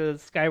 like Mhm. the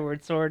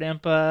Skyward Sword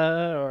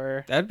Impa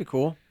or That'd be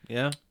cool.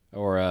 Yeah.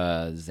 Or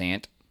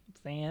Zant.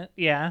 Sant.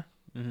 Yeah.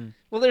 Mhm.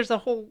 Well, there's a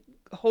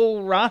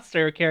whole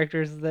roster of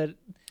characters that.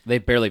 They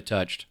barely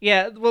touched.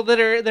 Yeah, well,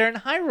 they're in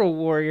Hyrule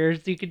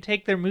Warriors. You could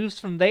take their moves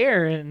from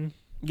there, and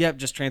Yep.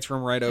 Just transfer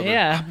them right over.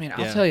 yeah, I mean,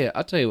 Yeah.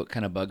 I'll tell you what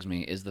kind of bugs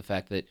me is the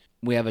fact that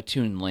we have a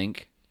Toon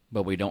Link,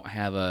 but we don't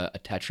have a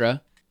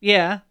Tetra.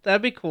 yeah,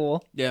 that'd be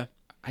cool. Yeah.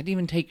 I'd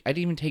even take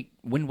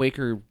Wind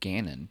Waker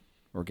Ganon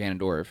or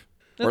Ganondorf,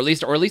 or at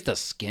least a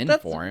skin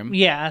for him.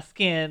 Yeah,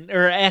 Skin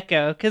or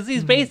Echo, because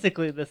he's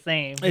basically the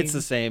same. It's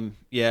the same.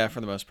 Yeah,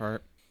 for the most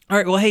part. All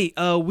right. Well, hey,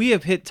 we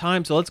have hit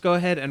time, so let's go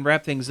ahead and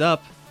wrap things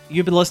up.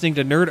 You've been listening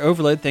to Nerd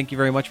Overload. Thank you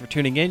very much for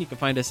tuning in. You can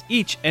find us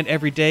each and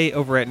every day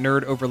over at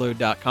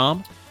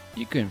nerdoverload.com.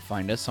 You can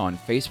find us on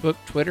Facebook,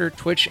 Twitter,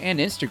 Twitch, and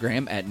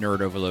Instagram at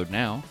Nerd Overload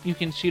Now. You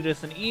can shoot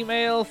us an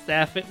email,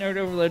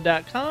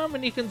 staff@nerdoverload.com,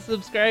 and you can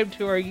subscribe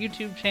to our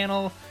YouTube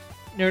channel,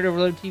 Nerd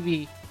Overload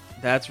TV.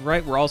 That's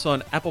right. We're also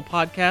on Apple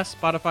Podcasts,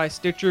 Spotify,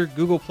 Stitcher,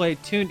 Google Play,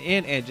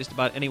 TuneIn, and just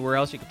about anywhere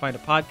else you can find a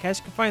podcast.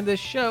 You can find this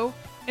show.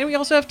 And we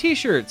also have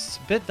t-shirts.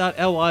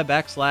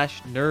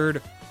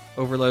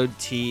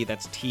 bit.ly/nerdoverloadT.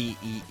 That's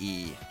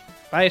TEE.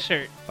 Buy a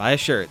shirt. Buy a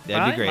shirt.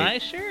 That'd Buy be great. my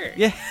shirt.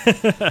 Yeah.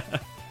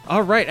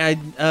 All right.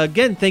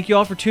 Again, thank you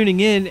all for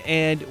tuning in,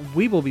 and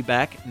we will be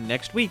back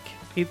next week.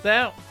 Peace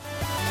out.